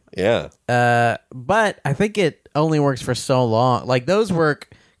insanity. Yeah. But I think it only works for so long. Like, those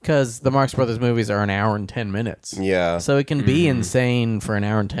work because the Marx Brothers movies are an hour and 10 minutes. Yeah. So it can be insane for an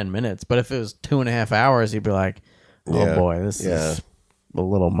hour and 10 minutes. But if it was 2.5 hours, you'd be like, oh boy, this is a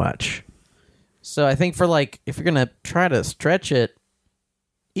little much. So I think for like, if you're going to try to stretch it,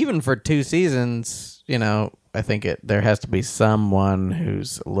 even for 2 seasons, I think there has to be someone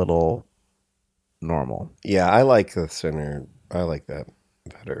who's a little normal. Yeah, I like the center. I like that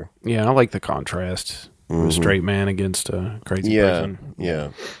better. Yeah, I like the contrast. A straight man against a crazy person. Yeah.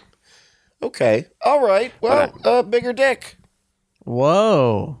 Okay. All right. Well, bigger dick.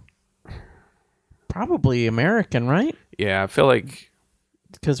 Whoa. Probably American, right? Yeah, I feel like...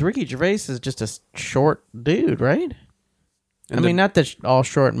 Because Ricky Gervais is just a short dude, right? I mean, not that all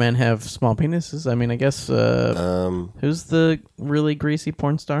short men have small penises. I mean, I guess... who's the really greasy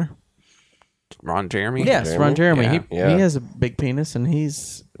porn star? Ron Jeremy? Yes, Ron Jeremy. Yeah. He has a big penis, and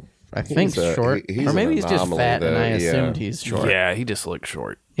he's... I think short. Or maybe he's just fat, and I assumed he's short. Yeah, he just looks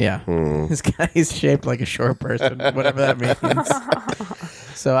short. Yeah. This guy's shaped like a short person, whatever that means.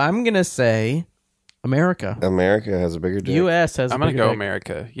 So I'm going to say America. America has a bigger dick. U.S. has a bigger dick. I'm going to go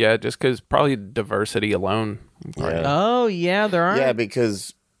America. Yeah, just because probably diversity alone. Yeah. Oh, yeah, there are. Yeah,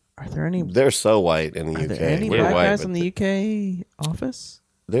 because are there any? They're so white in the UK. Are there any black guys in the UK office?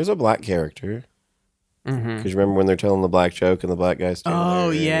 There's a black character. Because you remember when they're telling the black joke and the black guy's standing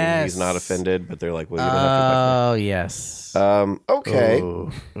there, yes. he's not offended, but they're like, well, you don't have to. Oh, yes. Okay.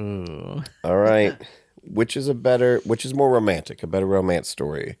 Ooh. All right. Which is more romantic, a better romance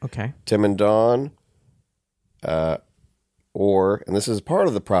story? Okay. Tim and Dawn, and this is part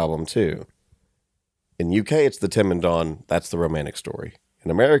of the problem too. In UK, it's the Tim and Dawn. That's the romantic story. In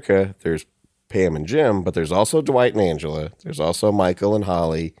America, there's Pam and Jim, but there's also Dwight and Angela. There's also Michael and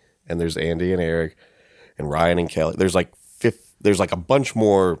Holly, and there's Andy and Eric, and Ryan and Kelly. There's like a bunch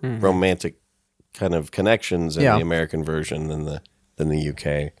more romantic kind of connections in the American version than the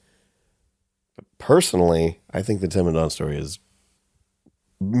UK. But personally, I think the Tim and Dawn story has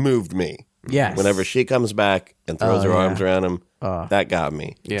moved me. Yes. Whenever she comes back and throws her arms around him, that got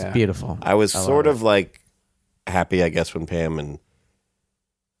me. Yeah. It's beautiful. I was sort of like happy, I guess, when Pam and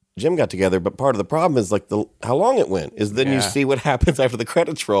Jim got together, but part of the problem is like how long it went is then you see what happens after the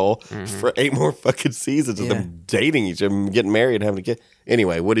credits roll for 8 more fucking seasons of them dating each other, getting married, having a kid.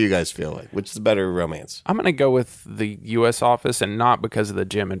 Anyway, what do you guys feel like? Which is the better romance? I'm going to go with the U.S. office, and not because of the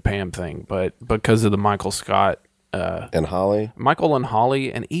Jim and Pam thing, but because of the Michael Scott. And Holly? Michael and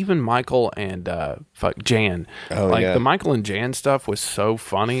Holly, and even Michael and Jan. The Michael and Jan stuff was so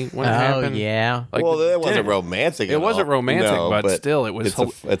funny when it happened. Oh, yeah. Like, well, it wasn't romantic at all. It wasn't romantic, but still, it was...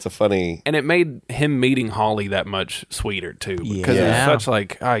 It's a funny... And it made him meeting Holly that much sweeter, too. Because it was such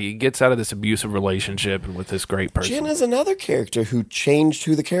like, he gets out of this abusive relationship and with this great person. Jan is another character who changed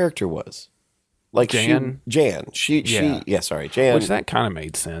who the character was. Like Jan? Jan. Jan. Which that kind of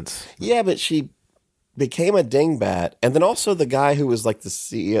made sense. Yeah, but she became a dingbat, and then also the guy who was like the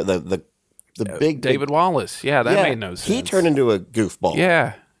CEO, the big David Wallace. Yeah, that made no sense. He turned into a goofball.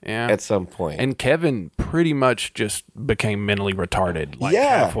 Yeah. At some point. And Kevin pretty much just became mentally retarded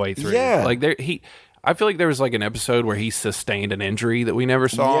halfway through. Yeah. Like I feel like there was like an episode where he sustained an injury that we never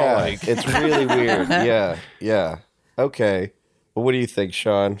saw. Yeah, Like it's really weird. Yeah. Okay. Well, what do you think,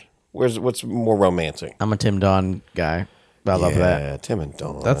 Sean? What's more romantic? I'm a Tim Dawn guy. I love that. Yeah, Tim and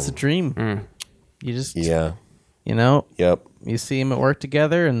Dawn. That's the dream. You just, Yeah. you know, Yep. you see them at work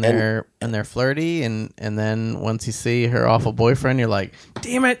together, and they're flirty, and then once you see her awful boyfriend, you're like,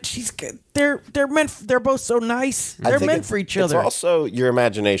 damn it, she's good. They're they're both so nice. They're meant for each other. It's also your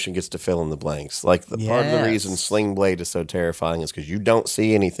imagination gets to fill in the blanks. Like part of the Yes. reason Sling Blade is so terrifying is because you don't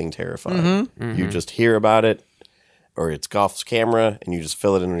see anything terrifying. You just hear about it, or it's Goff's camera, and you just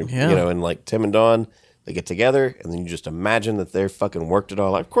fill it in. Yeah. You know, and like Tim and Dawn, they get together, and then you just imagine that they're fucking worked it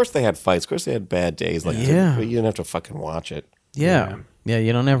all out. Of course, they had fights. Of course, they had bad days. Like, Yeah. but you didn't have to fucking watch it. Yeah.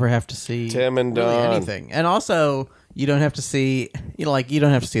 You don't ever have to see Tim and really Dawn. anything. And also, you don't have to see, you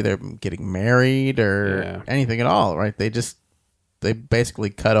don't have to see them getting married or anything at all, right? They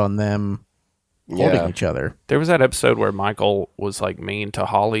basically cut on them holding each other. there was that episode where Michael was like mean to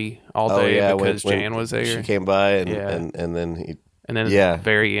Holly all day because Jan was there. She came by, and Yeah. and then he. And then Yeah. at the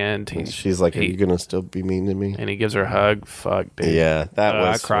very end, She's like, "Are you gonna still be mean to me?" and he gives her a hug. Fuck, dude. Yeah, that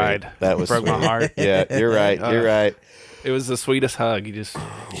was. I cried. Sweet. That was broke my sweet. heart. Yeah, you're right. You're right. It was the sweetest hug. He just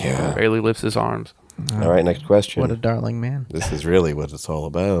barely lifts his arms. All right, next question. What a darling man. This is really what it's all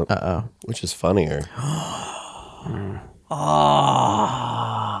about. Uh-oh. Which is funnier?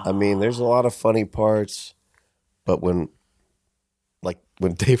 I mean, there's a lot of funny parts, but when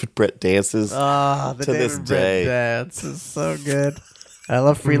David Brett dances, The to this David Brent day. dance is so good. I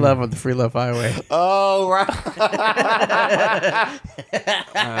love Free Love on the Free Love Highway. oh right.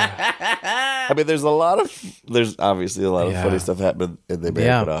 I mean, there's obviously a lot of funny stuff happening in the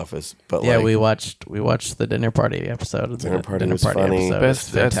American Office, but Yeah, like, we watched the dinner party episode. Dinner party was funny. episode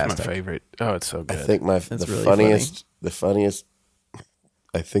is That's my fantastic. favorite. Oh, it's so good. I think really the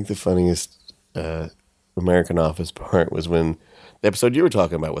funniest American Office part was when the episode you were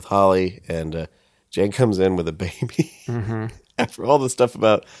talking about with Holly and Jane comes in with a baby after all the stuff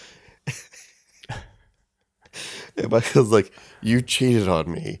about. And Michael's like, "You cheated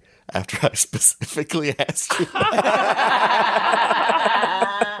on me after I specifically asked you,"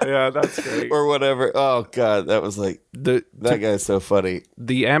 yeah, that's great. or whatever. Oh God, that was like that guy's so funny.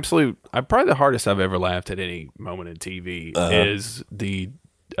 The absolute, probably the hardest I've ever laughed at any moment in TV is the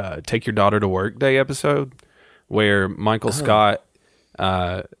Take Your Daughter to Work Day episode, where Michael Scott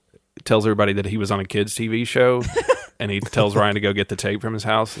tells everybody that he was on a kids' TV show, and he tells Ryan to go get the tape from his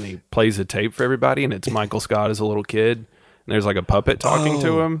house, and he plays the tape for everybody, and it's Michael Scott as a little kid, and there's like a puppet talking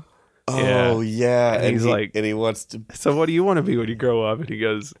to him. Oh yeah, And he's like, and he wants to. so what do you want to be when you grow up? And he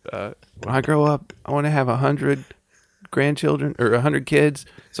goes, when I grow up, I want to have 100 grandchildren or 100 kids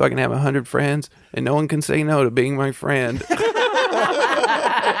so I can have 100 friends and no one can say no to being my friend.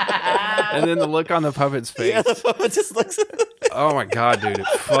 And then the look on the puppet's face. Yeah, the puppet just looks. Oh my God, dude. It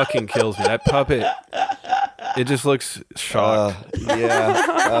fucking kills me. That puppet, it just looks shocked.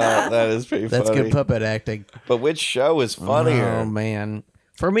 That is pretty That's funny. good puppet acting. But which show is funnier? Oh man.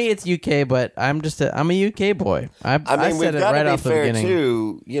 For me, it's UK, but I'm a UK boy. I I mean, said we've it got right to be off the fair beginning.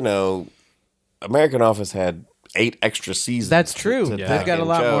 too. You know, American Office had 8 extra seasons. That's true. to They've pack got a in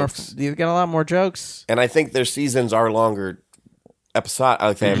lot jokes. more. They've got a lot more jokes. And I think their seasons are longer.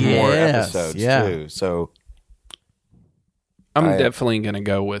 Like they have more Yes, episodes yeah. too. So I'm I- definitely going to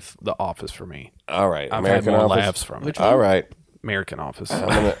go with The Office for me. all right, I've American had more Office. laughs from it. All right, American Office.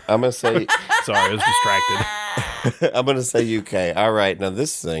 I'm gonna say Sorry, I was distracted. I'm gonna say UK. All right, now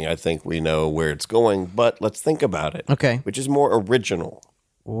this thing I think we know where it's going, but let's think about it. Okay. Which is more original?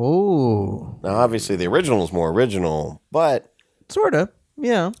 Ooh. Now, obviously, the original is more original, but Sorta.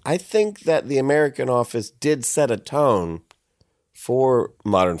 Yeah. I think that the American Office did set a tone for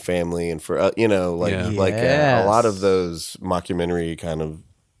Modern Family and for a Yes. lot of those mockumentary kind of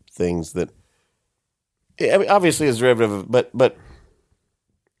things that I mean, obviously is derivative of, but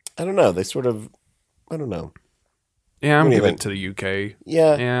I don't know. They sort of I don't know. Yeah, I'm What do you giving think? it to the UK.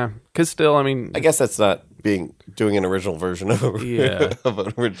 Yeah, Yeah, because still, I mean, I guess that's not doing an original version of Yeah. of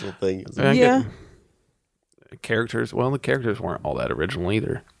an original thing. Is it? I Yeah. get characters. Well, the characters weren't all that original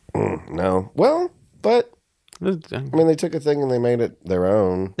either. No, well, but I mean, they took a thing and they made it their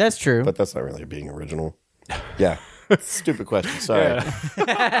own. That's true. But that's not really being original. Yeah. Stupid question. Sorry.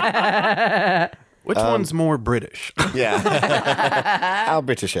 Which one's more British? Yeah. How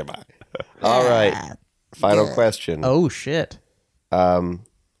British am I? All right. Final question. oh shit.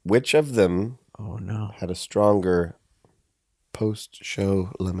 Which of them Oh no. had a stronger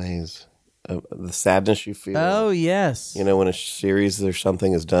post-show lamaze. The sadness you feel. Oh yes. You know, when a series or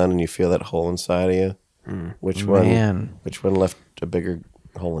something is done and you feel that hole inside of you. Which Man. one left a bigger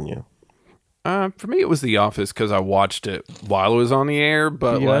hole in you? For me, it was The Office because I watched it while it was on the air.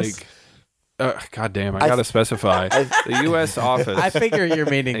 But Yes. God damn, I gotta specify the U.S. Office. I figure you're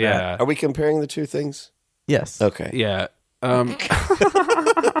meaning that. yeah, Are we comparing the two things? Yes. Okay. yeah.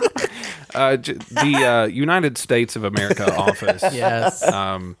 The United States of America Office. Yes.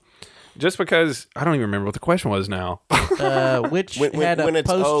 Just because I don't even remember what the question was now. Which When had a it's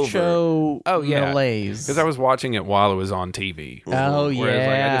post-show Oh, yeah. malaise. Because I was watching it while it was on TV. Oh, Whereas, like,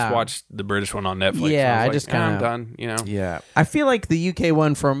 I yeah. just watched the British one on Netflix. Yeah, and I was just like, I'm kinda- done. You know. Yeah. I feel like the UK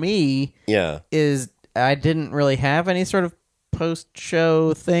one for me Yeah. is I didn't really have any sort of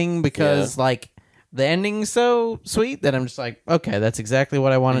post-show thing because like the ending's so sweet that I'm just like, okay, that's exactly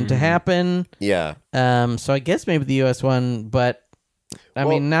what I wanted to happen. Yeah. So I guess maybe the US one, but I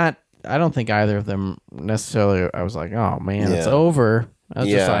mean, I don't think either of them necessarily. I was like, oh man, it's Yeah. over. I was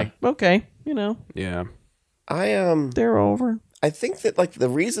just Yeah. like, okay, you know, Yeah. they're over. I think that like the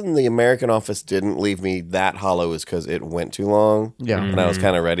reason the American Office didn't leave me that hollow is because it went too long. Yeah. And I was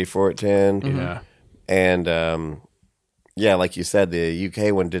kind of ready for it to end. Yeah. And yeah, like you said, the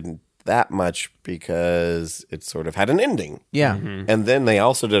UK one didn't that much because it sort of had an ending. Yeah. And then they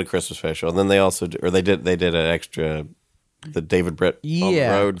also did a Christmas special, and then they also they did an extra the David Brett on the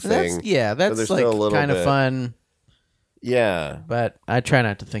Yeah. road thing. That's there's like still a little kind of bit. fun. Yeah. But I try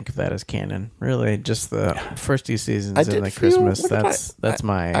not to think of that as canon. Really, just the first two seasons I and did the feel- Christmas. what did That's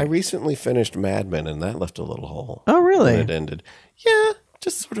my. I recently finished Mad Men, and that left a little hole. Oh, really? When it ended. Yeah,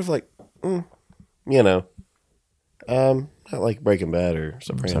 just sort of like, you know, not like Breaking Bad or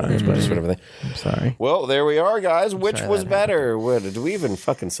Sopranos, but just sort of a thing. I'm sorry. Well, there we are, guys. Which sorry was that better? What, did we even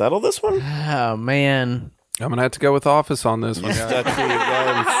fucking settle this one? Oh man. I'm gonna have to go with Office on this one. guys. Stuck to your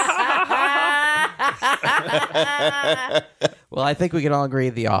guns. Well, I think we can all agree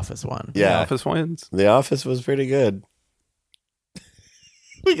the Office one. The Yeah, Office wins. The Office was pretty good.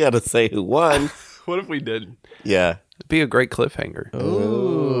 We got to say who won. What if we did? Yeah, It'd be a great cliffhanger.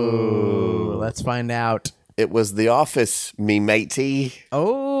 Ooh. Let's find out. it was The Office, me matey.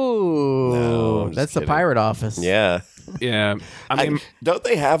 Oh, No, I'm just that's the kidding. pirate office. Yeah. Yeah. I mean, Don't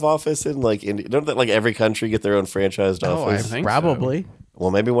they have Office in like India? Don't they, like every country get their own franchised Oh, office? think probably.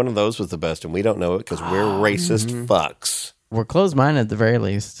 Well, maybe one of those was the best, and we don't know it because we're racist fucks. We're closed-minded at the very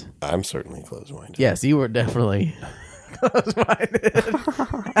least. I'm certainly closed-minded. Yes, you were definitely closed-minded.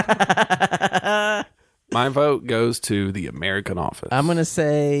 my vote goes to the American Office. I'm gonna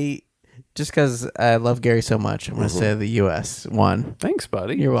say, just because I love Gary so much, I'm gonna say the U.S. one. Thanks,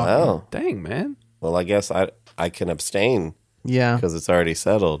 buddy. You're welcome. Oh, Dang, man. well, I guess I can abstain Yeah, because it's already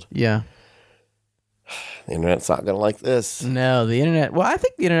settled. yeah. The internet's not going to like this. No, the internet. Well, I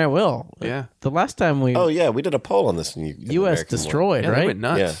think the internet will. Yeah. The last time we Oh, yeah, we did a poll on this. In the U.S. American destroyed, Yeah, they right? went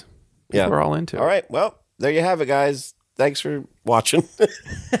nuts. Yeah. We're all into it. All right, well, there you have it, guys. Thanks for watching.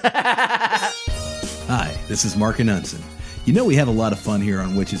 Hi, this is Mark Anunson. You know we have a lot of fun here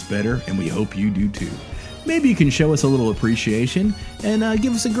on Which is Better, and we hope you do too. Maybe you can show us a little appreciation and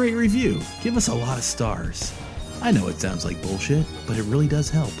give us a great review. Give us a lot of stars. I know it sounds like bullshit, but it really does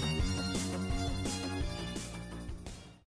help.